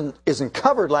 ours isn't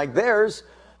covered like theirs.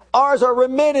 Ours are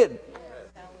remitted.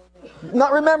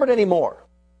 Not remembered anymore.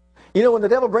 You know, when the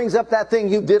devil brings up that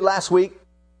thing you did last week,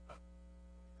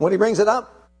 when he brings it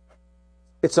up,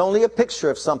 it's only a picture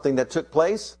of something that took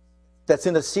place that's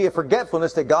in a sea of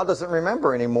forgetfulness that God doesn't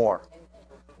remember anymore.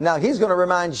 Now, he's going to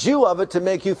remind you of it to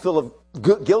make you feel of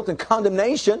guilt and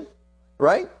condemnation,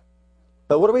 right?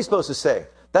 But what are we supposed to say?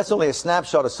 That's only a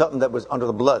snapshot of something that was under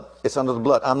the blood. It's under the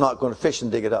blood. I'm not going to fish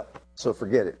and dig it up, so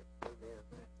forget it.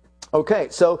 Okay,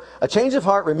 so a change of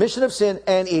heart, remission of sin,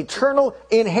 and eternal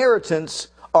inheritance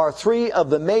are three of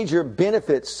the major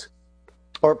benefits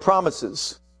or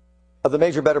promises of the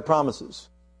major better promises.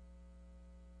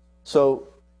 So,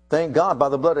 thank God, by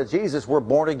the blood of Jesus, we're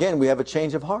born again. We have a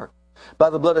change of heart. By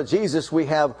the blood of Jesus, we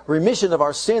have remission of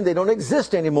our sin. They don't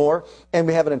exist anymore. And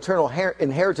we have an eternal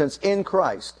inheritance in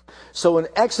Christ. So in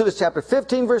Exodus chapter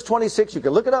 15, verse 26, you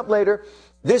can look it up later.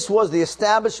 This was the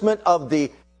establishment of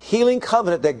the healing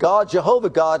covenant that God, Jehovah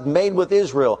God, made with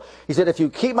Israel. He said, if you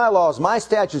keep my laws, my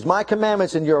statutes, my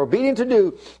commandments, and you're obedient to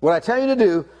do what I tell you to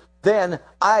do, then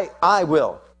I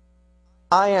will.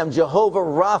 I am Jehovah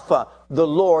Rapha, the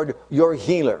Lord, your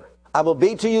healer. I will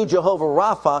be to you Jehovah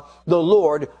Rapha, the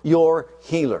Lord, your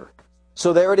healer.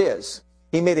 So there it is.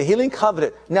 He made a healing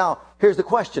covenant. Now, here's the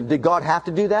question. Did God have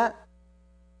to do that?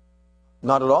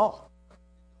 Not at all.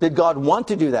 Did God want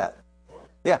to do that?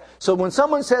 Yeah. So when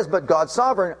someone says, but God's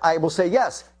sovereign, I will say,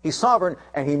 yes, He's sovereign,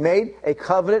 and He made a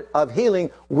covenant of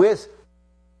healing with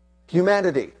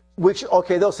humanity. Which,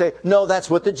 okay, they'll say, no, that's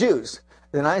with the Jews.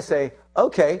 Then I say,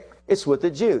 okay, it's with the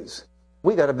Jews.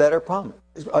 We got a better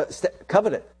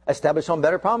covenant established on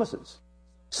better promises.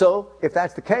 So if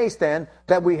that's the case, then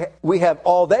that we have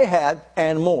all they had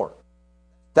and more.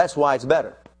 That's why it's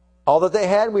better. All that they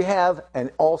had, we have,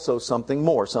 and also something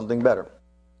more, something better.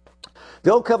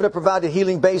 The old covenant provided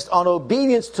healing based on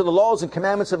obedience to the laws and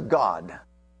commandments of God.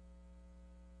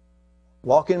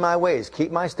 Walk in my ways,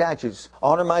 keep my statutes,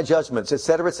 honor my judgments,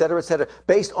 etc., etc., etc.,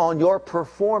 based on your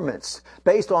performance,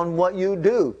 based on what you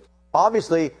do.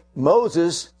 Obviously,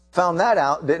 Moses found that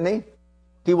out, didn't he?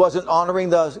 He wasn't honoring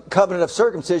the covenant of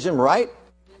circumcision, right?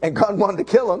 And God wanted to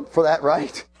kill him for that,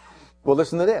 right? Well,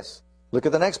 listen to this. Look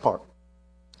at the next part.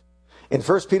 In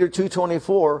 1 Peter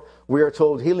 2:24, we are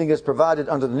told healing is provided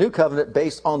under the new covenant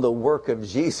based on the work of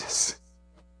Jesus,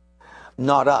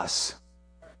 not us.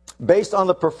 Based on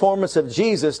the performance of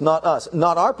Jesus, not us.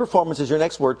 Not our performance is your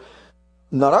next word.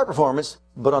 Not our performance,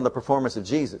 but on the performance of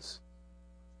Jesus.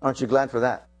 Aren't you glad for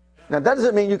that? Now, that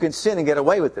doesn't mean you can sin and get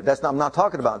away with it. I'm not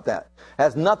talking about that. It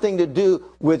has nothing to do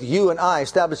with you and I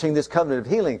establishing this covenant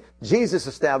of healing. Jesus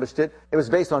established it. It was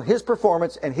based on His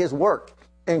performance and His work,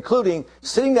 including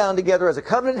sitting down together as a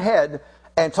covenant head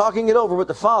and talking it over with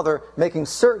the Father, making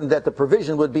certain that the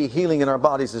provision would be healing in our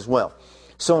bodies as well.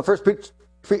 So in 1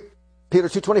 Peter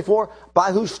 2:24,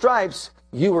 by whose stripes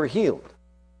you were healed.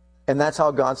 And that's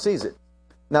how God sees it.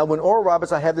 Now, when Oral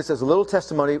Roberts, I have this as a little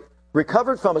testimony,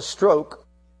 recovered from a stroke,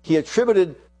 he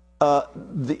attributed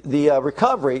the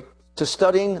recovery to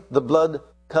studying the blood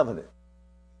covenant.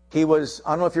 He was,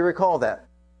 I don't know if you recall that.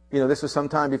 You know, this was some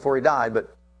time before he died,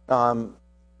 but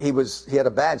he had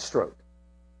a bad stroke.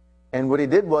 And what he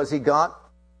did was he got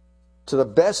to the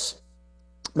best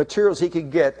materials he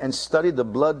could get and studied the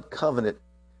blood covenant.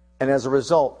 And as a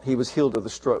result, he was healed of the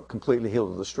stroke, completely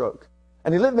healed of the stroke.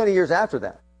 And he lived many years after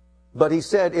that. But he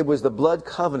said it was the blood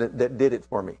covenant that did it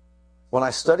for me. When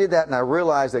I studied that and I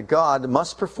realized that God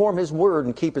must perform His word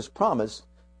and keep His promise,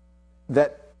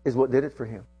 that is what did it for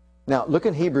him. Now, look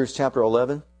in Hebrews chapter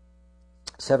 11,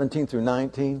 17 through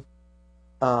 19.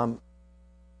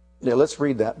 Let's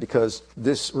read that, because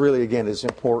this really, again, is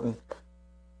important.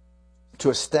 To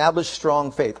establish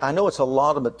strong faith. I know it's a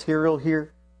lot of material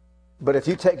here, but if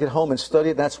you take it home and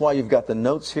study it, that's why you've got the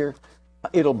notes here.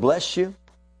 It'll bless you.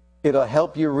 It'll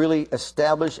help you really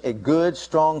establish a good,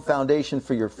 strong foundation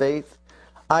for your faith.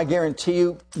 I guarantee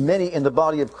you, many in the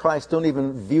body of Christ don't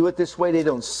even view it this way. They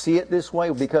don't see it this way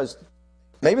because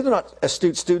maybe they're not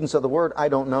astute students of the Word. I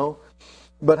don't know.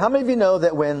 But how many of you know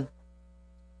that when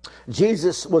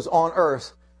Jesus was on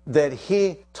earth, that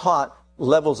He taught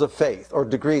levels of faith or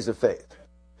degrees of faith?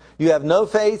 You have no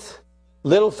faith,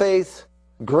 little faith,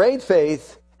 great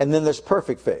faith, and then there's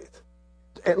perfect faith.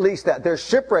 At least that. There's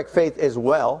shipwreck faith as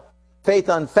well. Faith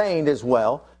unfeigned as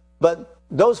well. But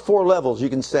those four levels, you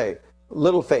can say.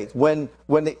 Little faith. When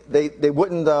they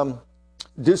wouldn't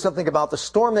do something about the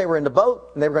storm, they were in the boat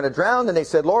and they were going to drown, and they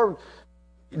said, Lord,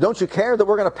 don't you care that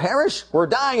we're going to perish? We're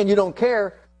dying and you don't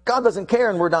care. God doesn't care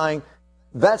and we're dying.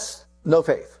 That's no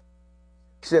faith.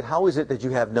 He said, how is it that you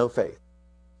have no faith?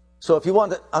 So if you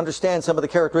want to understand some of the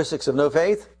characteristics of no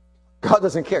faith, God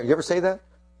doesn't care. You ever say that?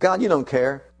 God, you don't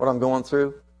care what I'm going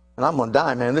through, and I'm going to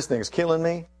die, man. This thing is killing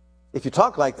me. If you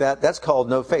talk like that, that's called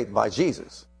no faith by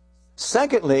Jesus.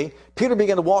 Secondly, Peter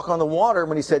began to walk on the water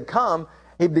when He said, come.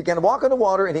 He began to walk on the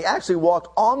water, and he actually walked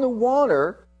on the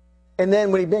water. And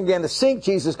then when he began to sink,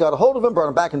 Jesus got a hold of him, brought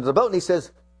him back into the boat, and He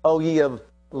says, oh, ye of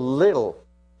little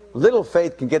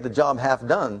faith can get the job half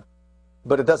done,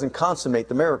 but it doesn't consummate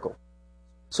the miracle.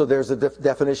 So there's a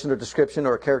definition or description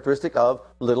or a characteristic of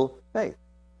little faith.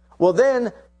 Well,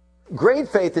 then, great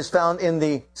faith is found in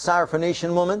the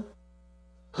Syrophoenician woman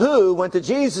who went to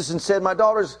Jesus and said, my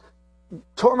daughter's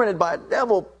tormented by a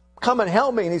devil. Come and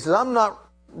help me. And He says, I'm not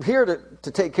here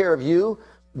to take care of you,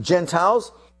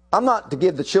 Gentiles. I'm not to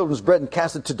give the children's bread and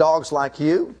cast it to dogs like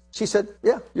you. She said,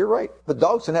 yeah, you're right. But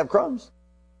dogs can have crumbs.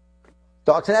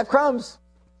 Dogs can have crumbs.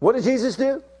 What did Jesus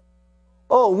do?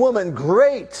 Oh, woman,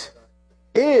 great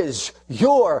is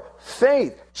your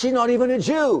faith. She's not even a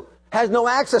Jew, has no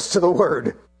access to the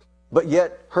Word. But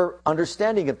yet her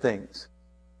understanding of things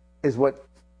is what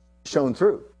shone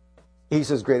through. He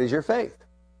says, great is your faith.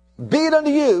 Be it unto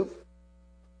you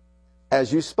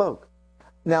as you spoke.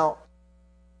 Now,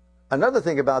 another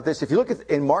thing about this, if you look at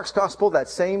in Mark's gospel,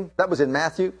 that was in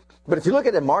Matthew. But if you look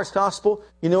at it in Mark's gospel,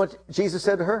 you know what Jesus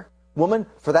said to her? Woman,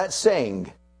 for that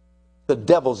saying, the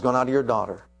devil's gone out of your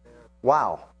daughter.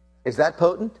 Wow. Is that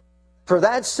potent? For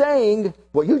that saying,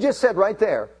 what you just said right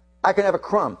there, I can have a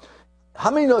crumb.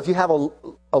 How many know if you have a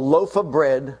loaf of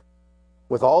bread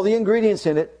with all the ingredients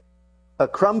in it, a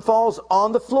crumb falls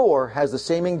on the floor, has the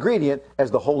same ingredient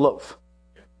as the whole loaf?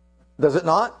 Does it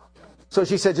not? So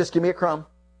she said, just give me a crumb.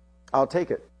 I'll take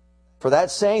it. For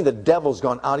that saying, the devil's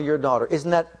gone out of your daughter.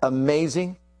 Isn't that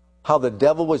amazing? How the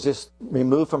devil was just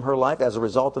removed from her life as a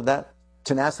result of that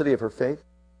tenacity of her faith.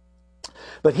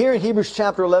 But here in Hebrews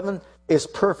chapter 11 is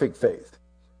perfect faith.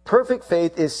 Perfect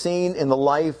faith is seen in the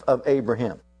life of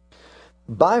Abraham.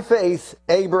 By faith,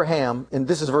 Abraham, and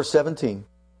this is verse 17,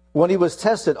 when he was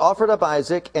tested, offered up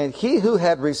Isaac, and he who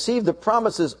had received the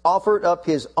promises offered up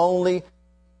his only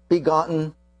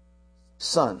begotten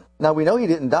son. Now we know he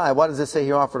didn't die. Why does it say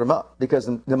he offered him up? Because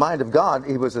in the mind of God,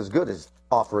 he was as good as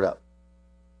offered up.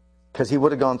 Because he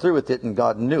would have gone through with it and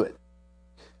God knew it.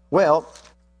 Well,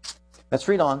 let's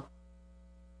read on.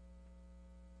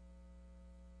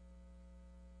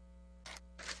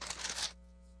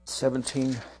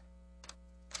 (17)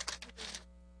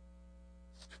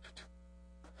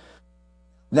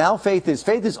 Now faith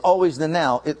is always the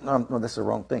now. No, that's the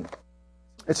wrong thing.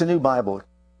 It's a new Bible.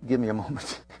 Give me a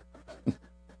moment.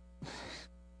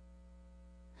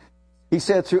 He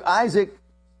said through Isaac,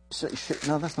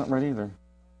 no, that's not right either.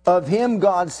 Of him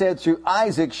God said through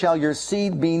Isaac shall your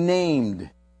seed be named.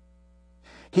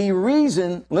 He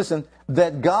reasoned, listen,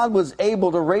 that God was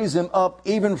able to raise him up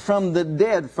even from the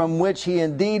dead, from which he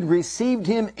indeed received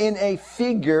him in a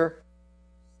figurative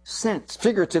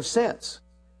sense.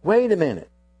 Wait a minute.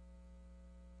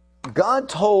 God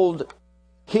told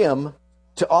him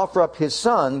to offer up his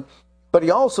son, but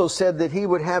he also said that he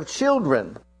would have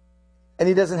children. And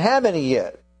he doesn't have any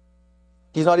yet.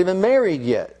 He's not even married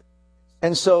yet.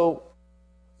 And so,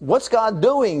 what's God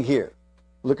doing here?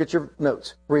 Look at your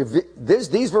notes.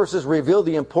 These verses reveal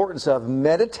the importance of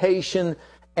meditation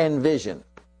and vision.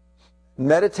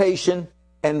 Meditation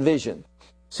and vision.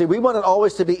 See, we want it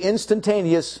always to be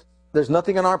instantaneous. There's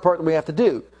nothing on our part that we have to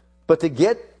do. But to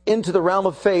get into the realm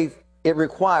of faith, it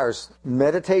requires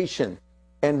meditation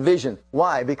and vision.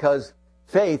 Why? Because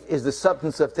faith is the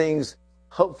substance of things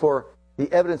hoped for,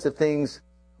 the evidence of things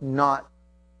not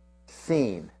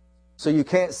seen. So you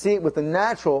can't see it with the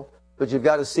natural, but you've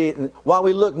got to see it. While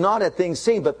we look not at things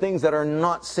seen, but things that are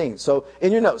not seen. So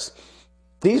in your notes,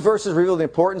 these verses reveal the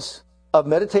importance of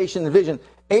meditation and vision.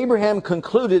 Abraham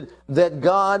concluded that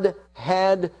God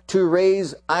had to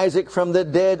raise Isaac from the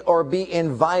dead or be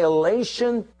in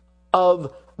violation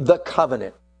of the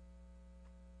covenant.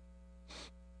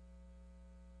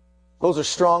 Those are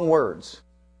strong words.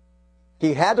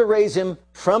 He had to raise him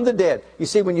from the dead. You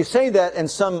see, when you say that, and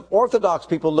some Orthodox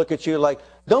people look at you like,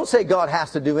 don't say God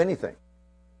has to do anything.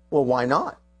 Well, why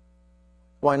not?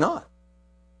 Why not?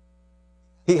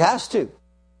 He has to.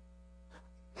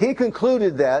 He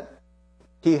concluded that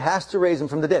he has to raise him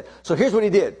from the dead. So here's what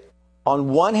he did. On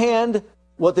one hand,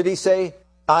 what did he say?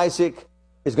 Isaac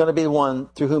is going to be the one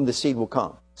through whom the seed will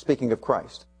come. Speaking of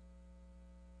Christ.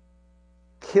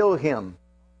 Kill him.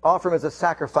 Offer him as a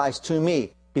sacrifice to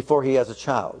me before he has a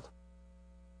child.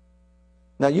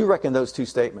 Now you reckon those two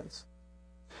statements.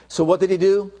 So what did he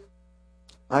do?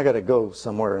 I got to go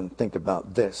somewhere and think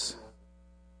about this.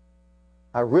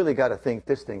 I really got to think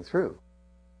this thing through.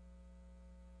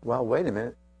 Well, wait a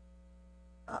minute.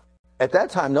 At that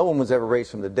time, no one was ever raised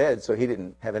from the dead, so he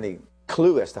didn't have any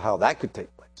clue as to how that could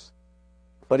take place.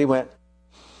 But he went,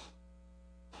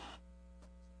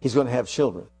 he's going to have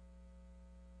children.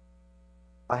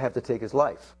 I have to take his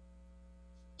life.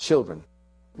 Children,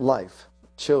 life,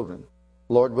 children.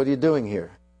 Lord, what are you doing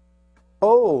here?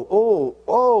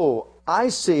 Oh, I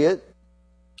see it.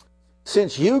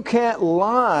 Since you can't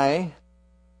lie,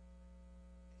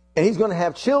 and he's going to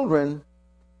have children,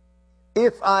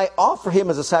 if I offer him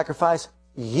as a sacrifice,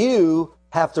 you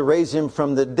have to raise him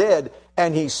from the dead.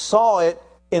 And he saw it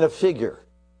in a figure.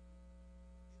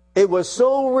 It was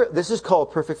so... This is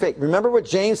called perfect faith. Remember what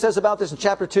James says about this in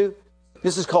chapter 2?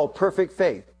 This is called perfect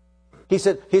faith. He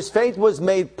said his faith was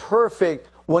made perfect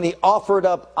when he offered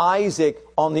up Isaac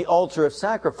on the altar of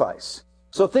sacrifice.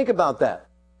 So think about that.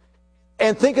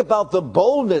 And think about the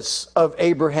boldness of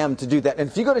Abraham to do that. And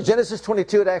if you go to Genesis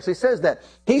 22, it actually says that.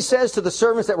 He says to the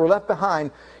servants that were left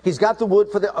behind, he's got the wood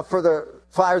for the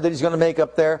fire that he's going to make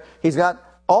up there. He's got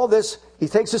all this. He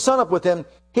takes his son up with him.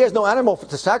 He has no animal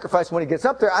to sacrifice. When he gets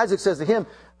up there, Isaac says to him,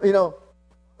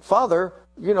 Father,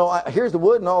 here's the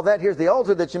wood and all that. Here's the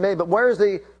altar that you made. But where's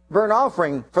the burnt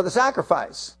offering for the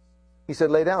sacrifice? He said,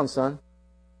 lay down, son.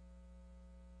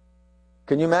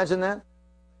 Can you imagine that?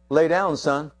 Lay down,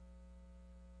 son.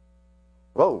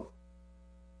 Whoa.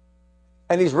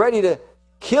 And he's ready to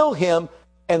kill him.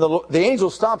 And the angel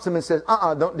stops him and says,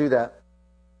 don't do that.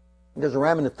 There's a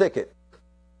ram in the thicket.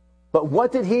 But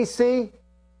what did he see?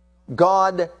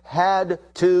 God had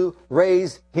to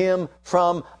raise him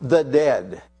from the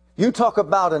dead. You talk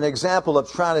about an example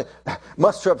of trying to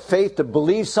muster up faith to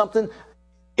believe something.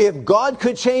 If God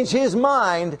could change his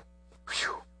mind,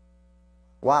 whew,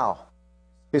 wow,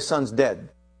 his son's dead.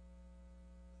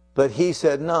 But he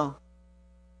said, no,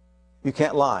 you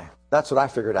can't lie. That's what I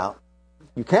figured out.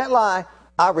 You can't lie.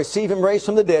 I receive him raised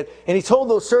from the dead. And he told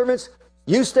those servants,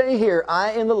 you stay here.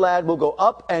 I and the lad will go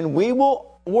up and we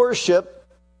will worship.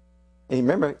 And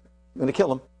remember, I'm going to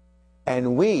kill him.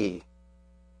 And we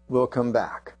will come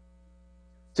back.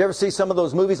 Did you ever see some of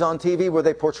those movies on TV where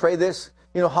they portray this?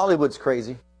 You know, Hollywood's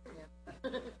crazy.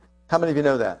 How many of you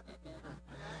know that?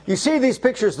 You see these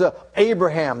pictures of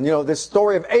Abraham, you know, this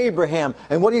story of Abraham.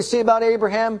 And what do you see about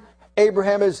Abraham?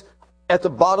 Abraham is at the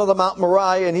bottom of the Mount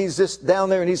Moriah, and he's just down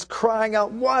there, and he's crying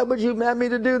out, why would you have me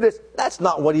to do this? That's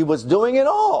not what he was doing at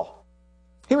all.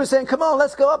 He was saying, come on,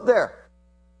 let's go up there.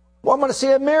 Well, I'm going to see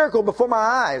a miracle before my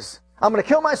eyes. I'm going to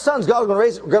kill my sons. God's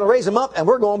going to raise them up, and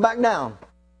we're going back down.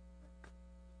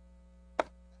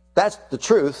 That's the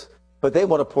truth, but they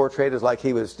want to portray it as like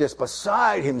he was just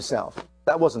beside himself.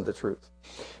 That wasn't the truth.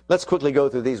 Let's quickly go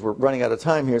through these. We're running out of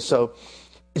time here. So,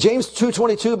 James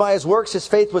 2:22, by his works his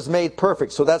faith was made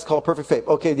perfect. So that's called perfect faith.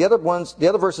 Okay, the other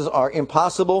verses are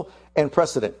impossible and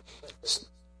precedent.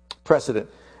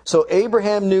 So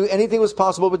Abraham knew anything was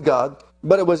possible with God,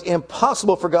 but it was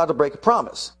impossible for God to break a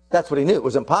promise. That's what he knew. It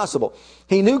was impossible.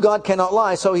 He knew God cannot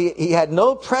lie, so he had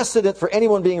no precedent for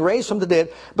anyone being raised from the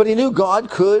dead, but he knew God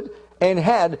could and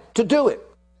had to do it.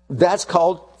 That's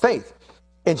called faith.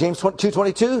 In James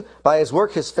 2:22, by his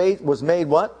work his faith was made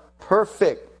what?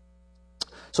 Perfect.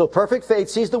 So perfect faith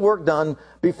sees the work done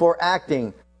before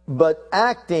acting, but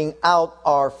acting out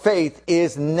our faith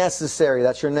is necessary.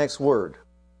 That's your next word.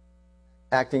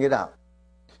 Acting it out.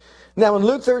 Now in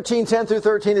Luke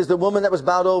 13:10-13 is the woman that was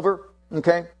bowed over,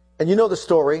 okay? And you know the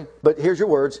story, but here's your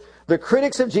words. The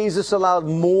critics of Jesus allowed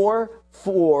more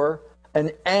for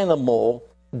an animal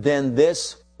than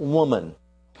this woman.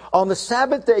 On the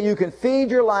Sabbath day, you can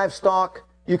feed your livestock,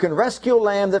 you can rescue a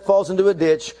lamb that falls into a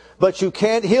ditch, but you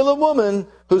can't heal a woman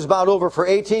who's bowed over for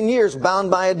 18 years bound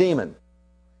by a demon.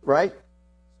 Right?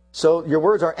 So your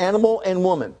words are animal and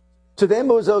woman. To them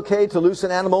it was okay to loose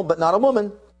an animal, but not a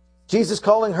woman. Jesus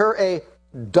calling her a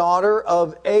daughter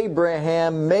of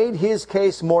Abraham made his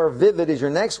case more vivid, is your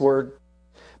next word.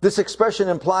 This expression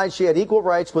implied she had equal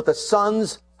rights with the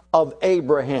sons of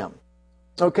Abraham.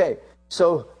 Okay,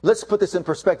 so let's put this in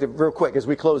perspective real quick as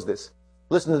we close this.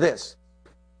 Listen to this.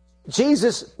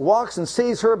 Jesus walks and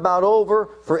sees her bowed over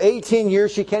for 18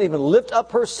 years. She can't even lift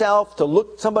up herself to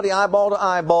look somebody eyeball to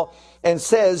eyeball, and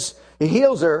says, he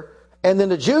heals her. And then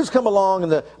the Jews come along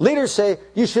and the leaders say,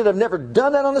 you should have never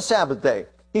done that on the Sabbath day.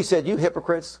 He said, you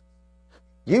hypocrites,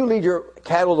 you lead your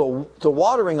cattle to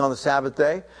watering on the Sabbath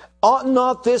day. Ought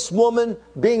not this woman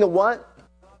being a what?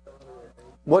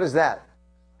 What is that?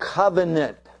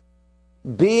 Covenant.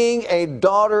 Being a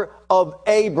daughter of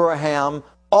Abraham,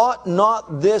 ought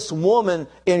not this woman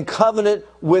in covenant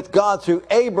with God through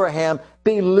Abraham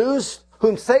be loosed,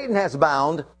 whom Satan has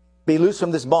bound, be loosed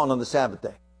from this bond on the Sabbath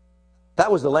day?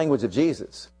 That was the language of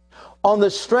Jesus. On the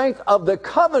strength of the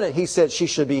covenant, he said she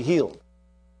should be healed.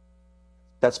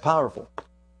 That's powerful.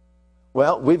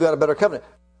 Well, we've got a better covenant.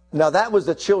 Now that was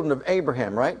the children of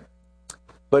Abraham, right?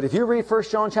 But if you read 1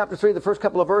 John chapter 3, the first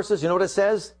couple of verses, you know what it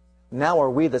says? Now are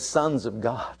we the sons of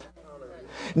God.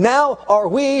 Now are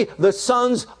we the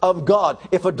sons of God.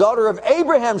 If a daughter of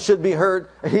Abraham should be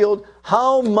healed,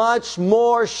 how much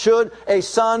more should a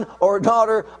son or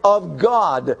daughter of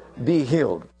God be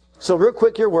healed? So real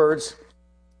quick, your words.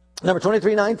 Number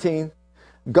 23:19.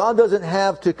 God doesn't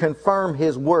have to confirm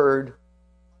his word.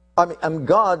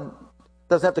 God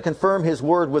doesn't have to confirm his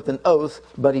word with an oath,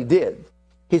 but he did.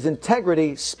 His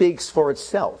integrity speaks for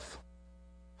itself.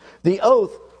 The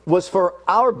oath was for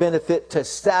our benefit to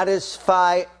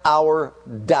satisfy our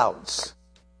doubts.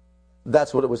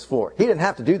 That's what it was for. He didn't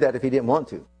have to do that if he didn't want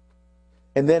to.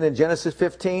 And then in Genesis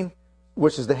 15,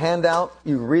 which is the handout,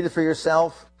 you read it for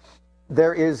yourself,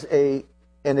 there is an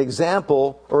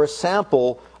example or a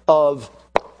sample of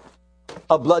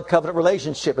a blood covenant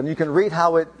relationship. And you can read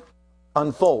how it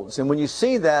unfolds. And when you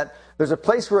see that, there's a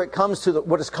place where it comes to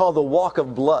what is called the walk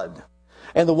of blood.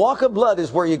 And the walk of blood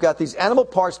is where you've got these animal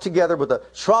parts together with a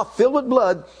trough filled with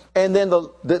blood, and then the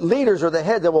leaders or the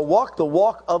head that will walk the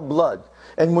walk of blood.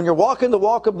 And when you're walking the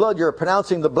walk of blood, you're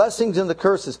pronouncing the blessings and the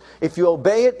curses. If you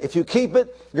obey it, if you keep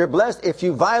it, you're blessed. If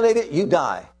you violate it, you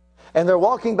die. And they're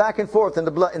walking back and forth in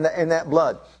the blood, in that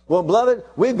blood. Well, beloved,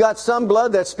 we've got some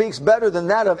blood that speaks better than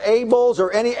that of Abel's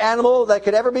or any animal that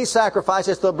could ever be sacrificed.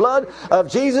 It's the blood of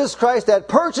Jesus Christ that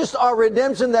purchased our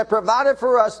redemption, that provided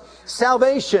for us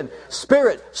salvation,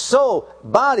 spirit, soul,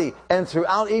 body, and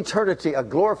throughout eternity, a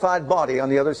glorified body on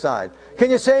the other side. Can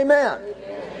you say amen?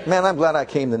 Man, I'm glad I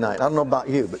came tonight. I don't know about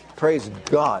you, but praise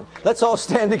God. Let's all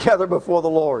stand together before the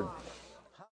Lord.